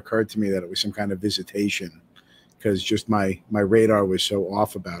 It never occurred to me that it was some kind of visitation, because just my radar was so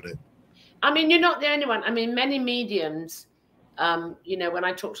off about it. I mean, you're not the only one. I mean, many mediums, you know, when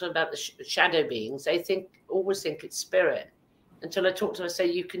I talk to them about the shadow beings, they always think it's spirit. Until I talk to them, I say,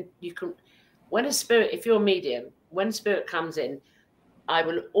 you can, when a spirit, if you're a medium, when spirit comes in, I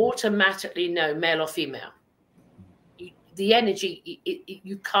will automatically know male or female. the energy,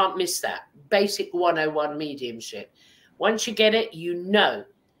 you can't miss that. Basic 101 mediumship. Once you get it, you know.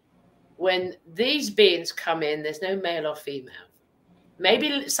 When these beings come in, there's no male or female.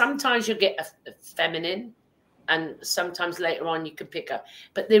 Maybe sometimes you get a feminine, and sometimes later on you can pick up.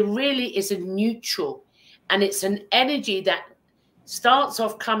 But there really is a neutral, and it's an energy that starts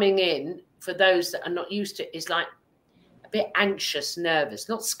off coming in, for those that are not used to it, is like a bit anxious, nervous,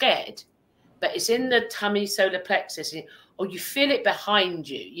 not scared, but it's in the tummy, solar plexus, or you feel it behind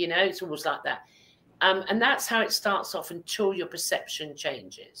you, you know, it's almost like that. And that's how it starts off until your perception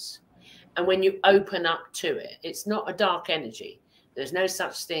changes. And when you open up to it, it's not a dark energy. There's no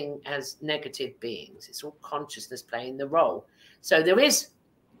such thing as negative beings. It's all consciousness playing the role. So there is,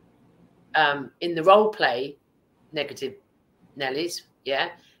 in the role play, negative Nellies, yeah,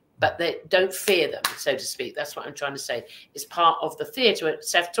 but they don't fear them, so to speak. That's what I'm trying to say. It's part of the theatre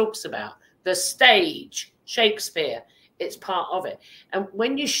Seth talks about, the stage, Shakespeare. It's part of it. And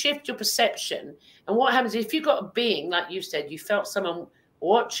when you shift your perception, and what happens if you've got a being, like you said, you felt someone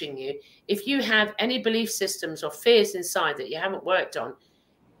watching you, if you have any belief systems or fears inside that you haven't worked on,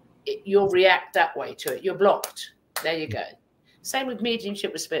 you'll react that way to it. You're blocked. There you go. Same with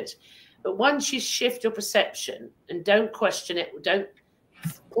mediumship with spirits. But once you shift your perception and don't question it, don't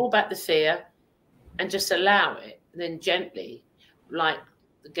pull back the fear and just allow it, then gently, like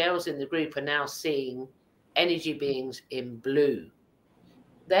the girls in the group are now seeing energy beings in blue.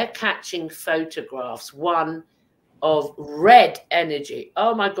 They're catching photographs, one of red energy.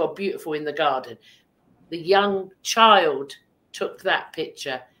 Oh my God, beautiful in the garden. The young child took that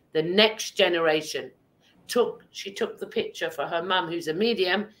picture. The next generation she took the picture for her mum, who's a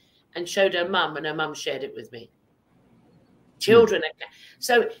medium, and showed her mum, and her mum shared it with me. Children.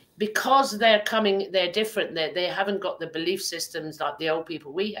 So because they're different. They haven't got the belief systems like the old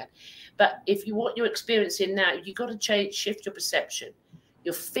people we had. But what you're experiencing now, you've got to shift your perception.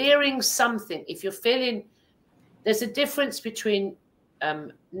 You're fearing something. If you're feeling, there's a difference between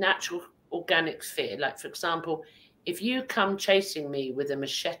natural organic fear. Like, for example, if you come chasing me with a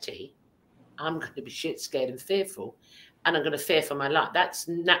machete, I'm going to be shit scared and fearful, and I'm going to fear for my life. That's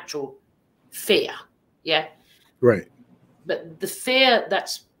natural fear. Yeah. Right. But the fear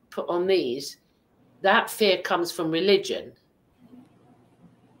that's put on these, that fear comes from religion.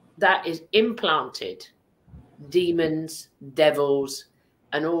 That is implanted, demons, devils,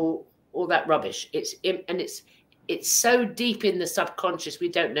 and all that rubbish. It's so deep in the subconscious, we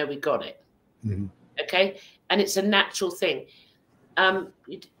don't know we got it. Mm-hmm. Okay, and it's a natural thing.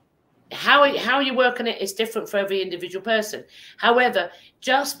 How you work on it is different for every individual person. However,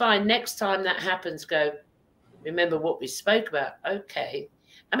 just by next time that happens, go, remember what we spoke about. Okay,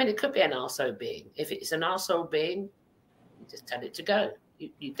 I mean, it could be an arsehole being. If it's an arsehole being, you just tell it to go.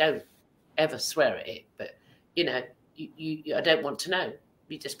 You don't ever swear at it, but you know, I don't want to know.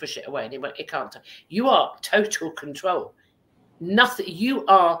 You just push it away, and it can't. You are total control. Nothing. You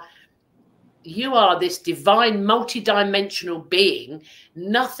are this divine, multi-dimensional being.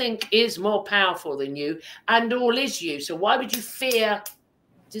 Nothing is more powerful than you, and all is you. So why would you fear?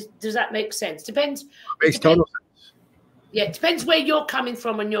 Does that make sense? Depends. Makes total sense. Yeah, it depends where you're coming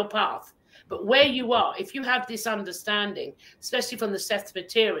from on your path. But where you are, if you have this understanding, especially from the Seth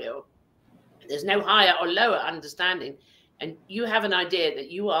material, there's no higher or lower understanding. And you have an idea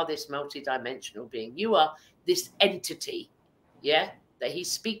that you are this multi-dimensional being. You are this entity, yeah, that he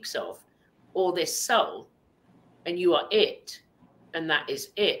speaks of, or this soul, and you are it, and that is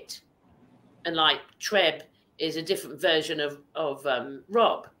it. And like Treb is a different version of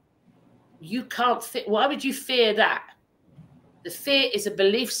Rob. You can't why would you fear that? The fear is a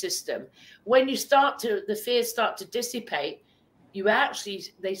belief system. When you the fears start to dissipate,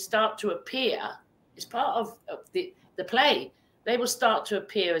 they start to appear. It's part of the play. They will start to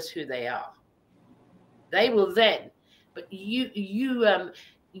appear as who they are. They will then, but you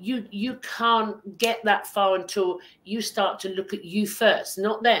can't get that far until you start to look at you first,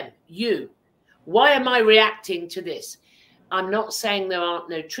 not them, you. Why am I reacting to this? I'm not saying there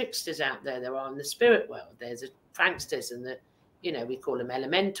aren't no tricksters out there. There are in the spirit world. There's the pranksters and we call them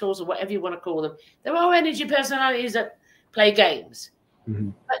elementals or whatever you want to call them. There are energy personalities that play games.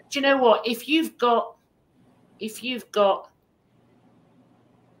 Mm-hmm. But do you know what? If you've got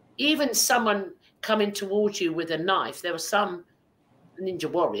even someone coming towards you with a knife, there are some ninja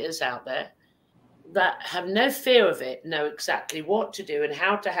warriors out there that have no fear of it, know exactly what to do and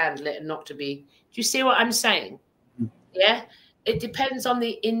how to handle it and not to be. Do you see what I'm saying? Yeah. It depends on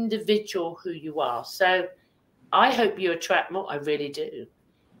the individual who you are. So I hope you attract more. I really do.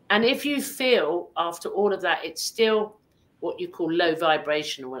 And if you feel after all of that, it's still what you call low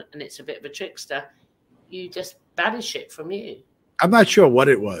vibrational and it's a bit of a trickster, you just banish it from you. I'm not sure what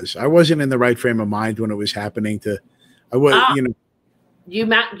it was. I wasn't in the right frame of mind when it was happening. I was, you know.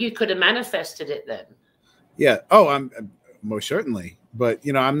 You could have manifested it then. Yeah. Oh, I'm most certainly. But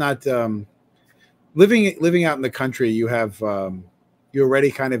you know, I'm not living out in the country. You have you're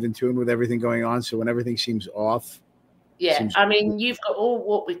already kind of in tune with everything going on. So when everything seems off, yeah. I mean, you've got all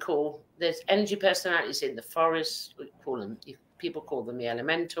what we call there's energy personalities in the forest. We call them. People call them the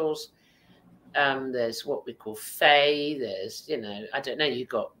elementals. There's what we call fae. There's, you know, I don't know. You've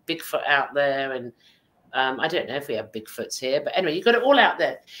got Bigfoot out there, and I don't know if we have Bigfoots here, but anyway, you've got it all out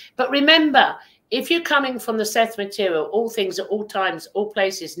there. But remember, if you're coming from the Seth material, all things at all times, all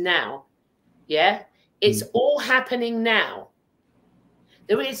places now, yeah, it's all happening now.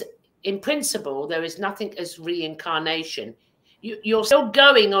 There is, in principle, there is nothing as reincarnation. You're still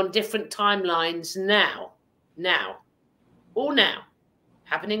going on different timelines now, all now,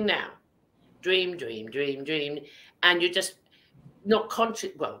 happening now. Dream, and you're just not conscious.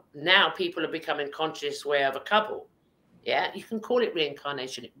 Well, now people are becoming conscious way of a couple. Yeah, you can call it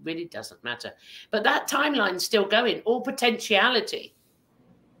reincarnation. It really doesn't matter. But that timeline's still going. All potentiality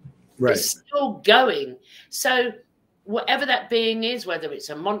is still going. So whatever that being is, whether it's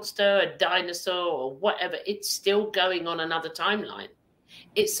a monster, a dinosaur, or whatever, it's still going on another timeline.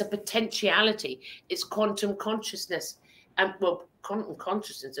 It's a potentiality. It's quantum consciousness. And well, quantum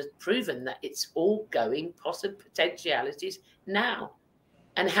consciousness has proven that it's all going possible potentialities now,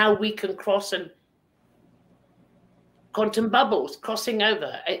 and how we can cross and quantum bubbles crossing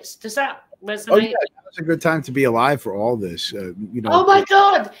over. Does that resonate? Oh yeah, it's a good time to be alive for all this. You know. Oh my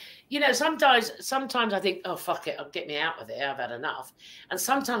God! You know, sometimes I think, oh fuck it, get me out of here. I've had enough. And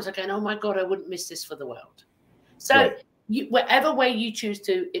sometimes I go, oh my God, I wouldn't miss this for the world. So whatever way you choose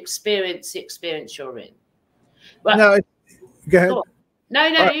to experience the experience you're in. But no, go ahead. No,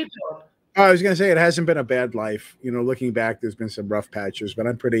 you go on. I was going to say it hasn't been a bad life. You know, looking back, there's been some rough patches, but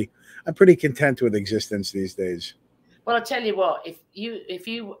I'm pretty content with existence these days. Well, I'll tell you what, if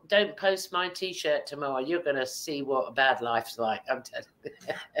you don't post my T-shirt tomorrow, you're going to see what a bad life's like. I'm telling you.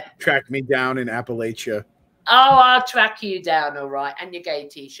 Track me down in Appalachia. Oh, I'll track you down, all right, and your gay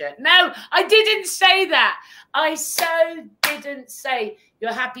T-shirt. No, I didn't say that. I so didn't say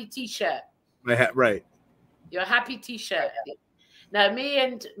your happy T-shirt. Right. Your happy T-shirt. No,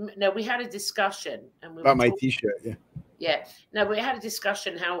 we had a discussion. And we about my T-shirt, yeah. Yeah. No, we had a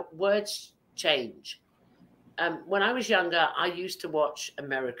discussion how words change. When I was younger, I used to watch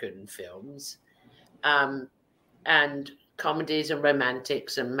American films and comedies and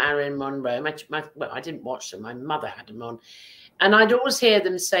romantics and Marilyn Monroe. Well, I didn't watch them. My mother had them on. And I'd always hear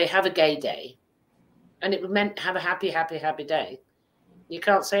them say, have a gay day. And it meant have a happy, happy, happy day. You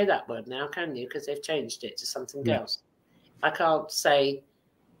can't say that word now, can you? Because they've changed it to something else. I can't say,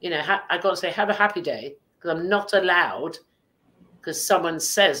 you know, I got to say have a happy day because I'm not allowed, because someone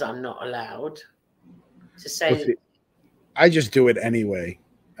says I'm not allowed to say. Well, see, I just do it anyway.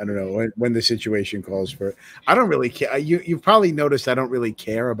 I don't know when the situation calls for it. I don't really care. You've probably noticed I don't really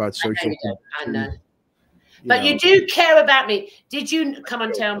care about social. I know. But you do care about me. Did you come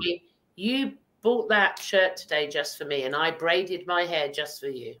and tell me you bought that shirt today just for me and I braided my hair just for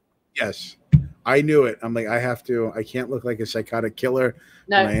you? Yes. I knew it. I'm like, I can't look like a psychotic killer.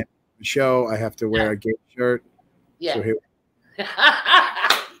 No. When I am on the show, I have to wear a gay shirt. Yeah. So here.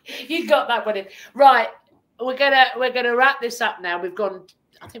 You got that one in. Right. We're gonna wrap this up now. We've gone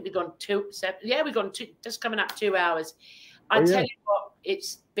 2 7. Yeah, we've gone 2, just coming up 2 hours. I tell you what,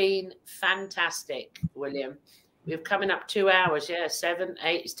 it's been fantastic, William. We're coming up 2 hours. Yeah, 7,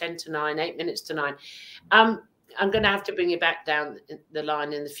 8, it's 10 to 9, 8 minutes to 9. I'm going to have to bring you back down the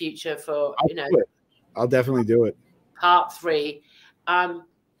line in the future for, I'll definitely do it. Part 3.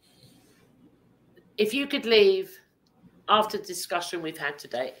 If you could leave after the discussion we've had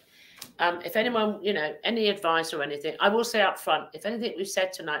today, if anyone, any advice or anything, I will say up front, if anything we've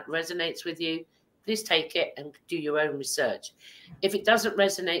said tonight resonates with you, please take it and do your own research. If it doesn't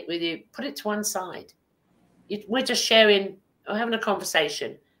resonate with you, put it to one side. We're just sharing or having a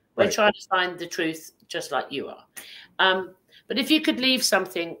conversation. We're trying to find the truth just like you are. But if you could leave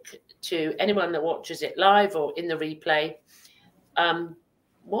something to anyone that watches it live or in the replay,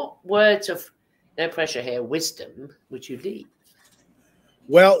 what words of, no pressure here, wisdom would you leave?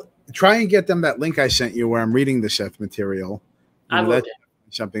 Well, try and get them that link I sent you where I'm reading the Seth material. That's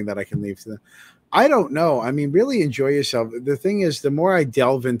something that I can leave to them. I don't know. I mean, really enjoy yourself. The thing is, the more I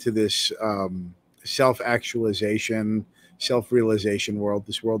delve into this self-actualization, self-realization world,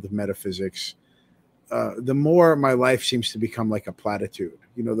 this world of metaphysics, the more my life seems to become like a platitude.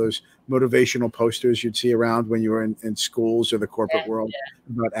 Those motivational posters you'd see around when you were in schools or the corporate world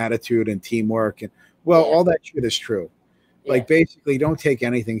about attitude and teamwork. And Well, Yeah. all that shit is true. Like, Yeah. basically, don't take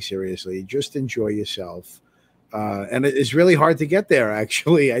anything seriously. Just enjoy yourself. And it's really hard to get there,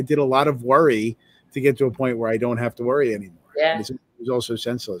 actually. I did a lot of worry to get to a point where I don't have to worry anymore. Yeah. And it's also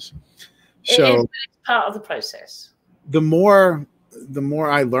senseless. It So is part of the process. the more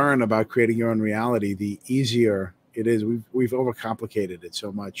I learn about creating your own reality, the easier it is. We've overcomplicated it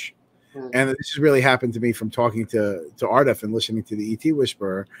so much. And this has really happened to me from talking to Ardif and listening to the ET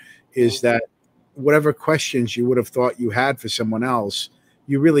Whisperer, is that whatever questions you would have thought you had for someone else,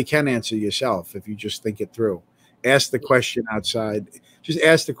 you really can answer yourself if you just think it through. Ask the question outside. Just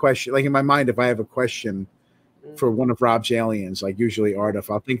ask the question. Like in my mind, if I have a question for one of Rob's aliens, like usually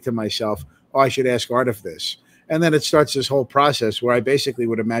Ardif, I'll think to myself, oh, I should ask Ardif this. And then it starts this whole process where I basically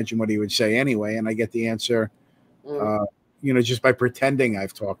would imagine what he would say anyway, and I get the answer, you know, just by pretending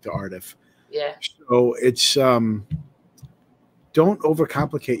I've talked to Ardif. Yeah. So it's don't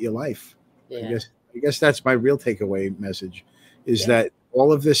overcomplicate your life. Yeah. I guess that's my real takeaway message, is that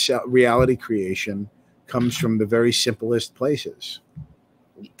all of this reality creation comes from the very simplest places.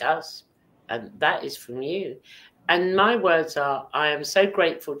 It does. And that is from you. And my words are, I am so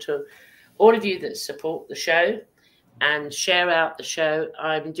grateful to all of you that support the show and share out the show.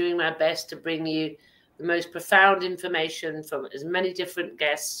 I'm doing my best to bring you the most profound information from as many different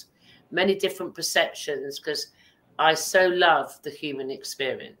guests, many different perceptions, because I so love the human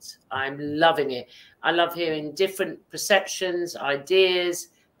experience. I'm loving it. I love hearing different perceptions, ideas,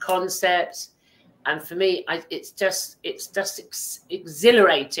 concepts. And for me, it's just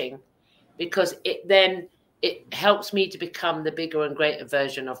exhilarating, because it helps me to become the bigger and greater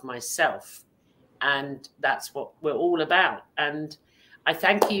version of myself. And that's what we're all about. And I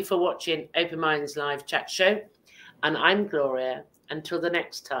thank you for watching Open Minds Live Chat Show. And I'm Gloria. Until the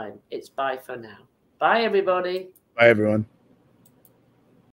next time, it's bye for now. Bye, everybody. Bye, everyone.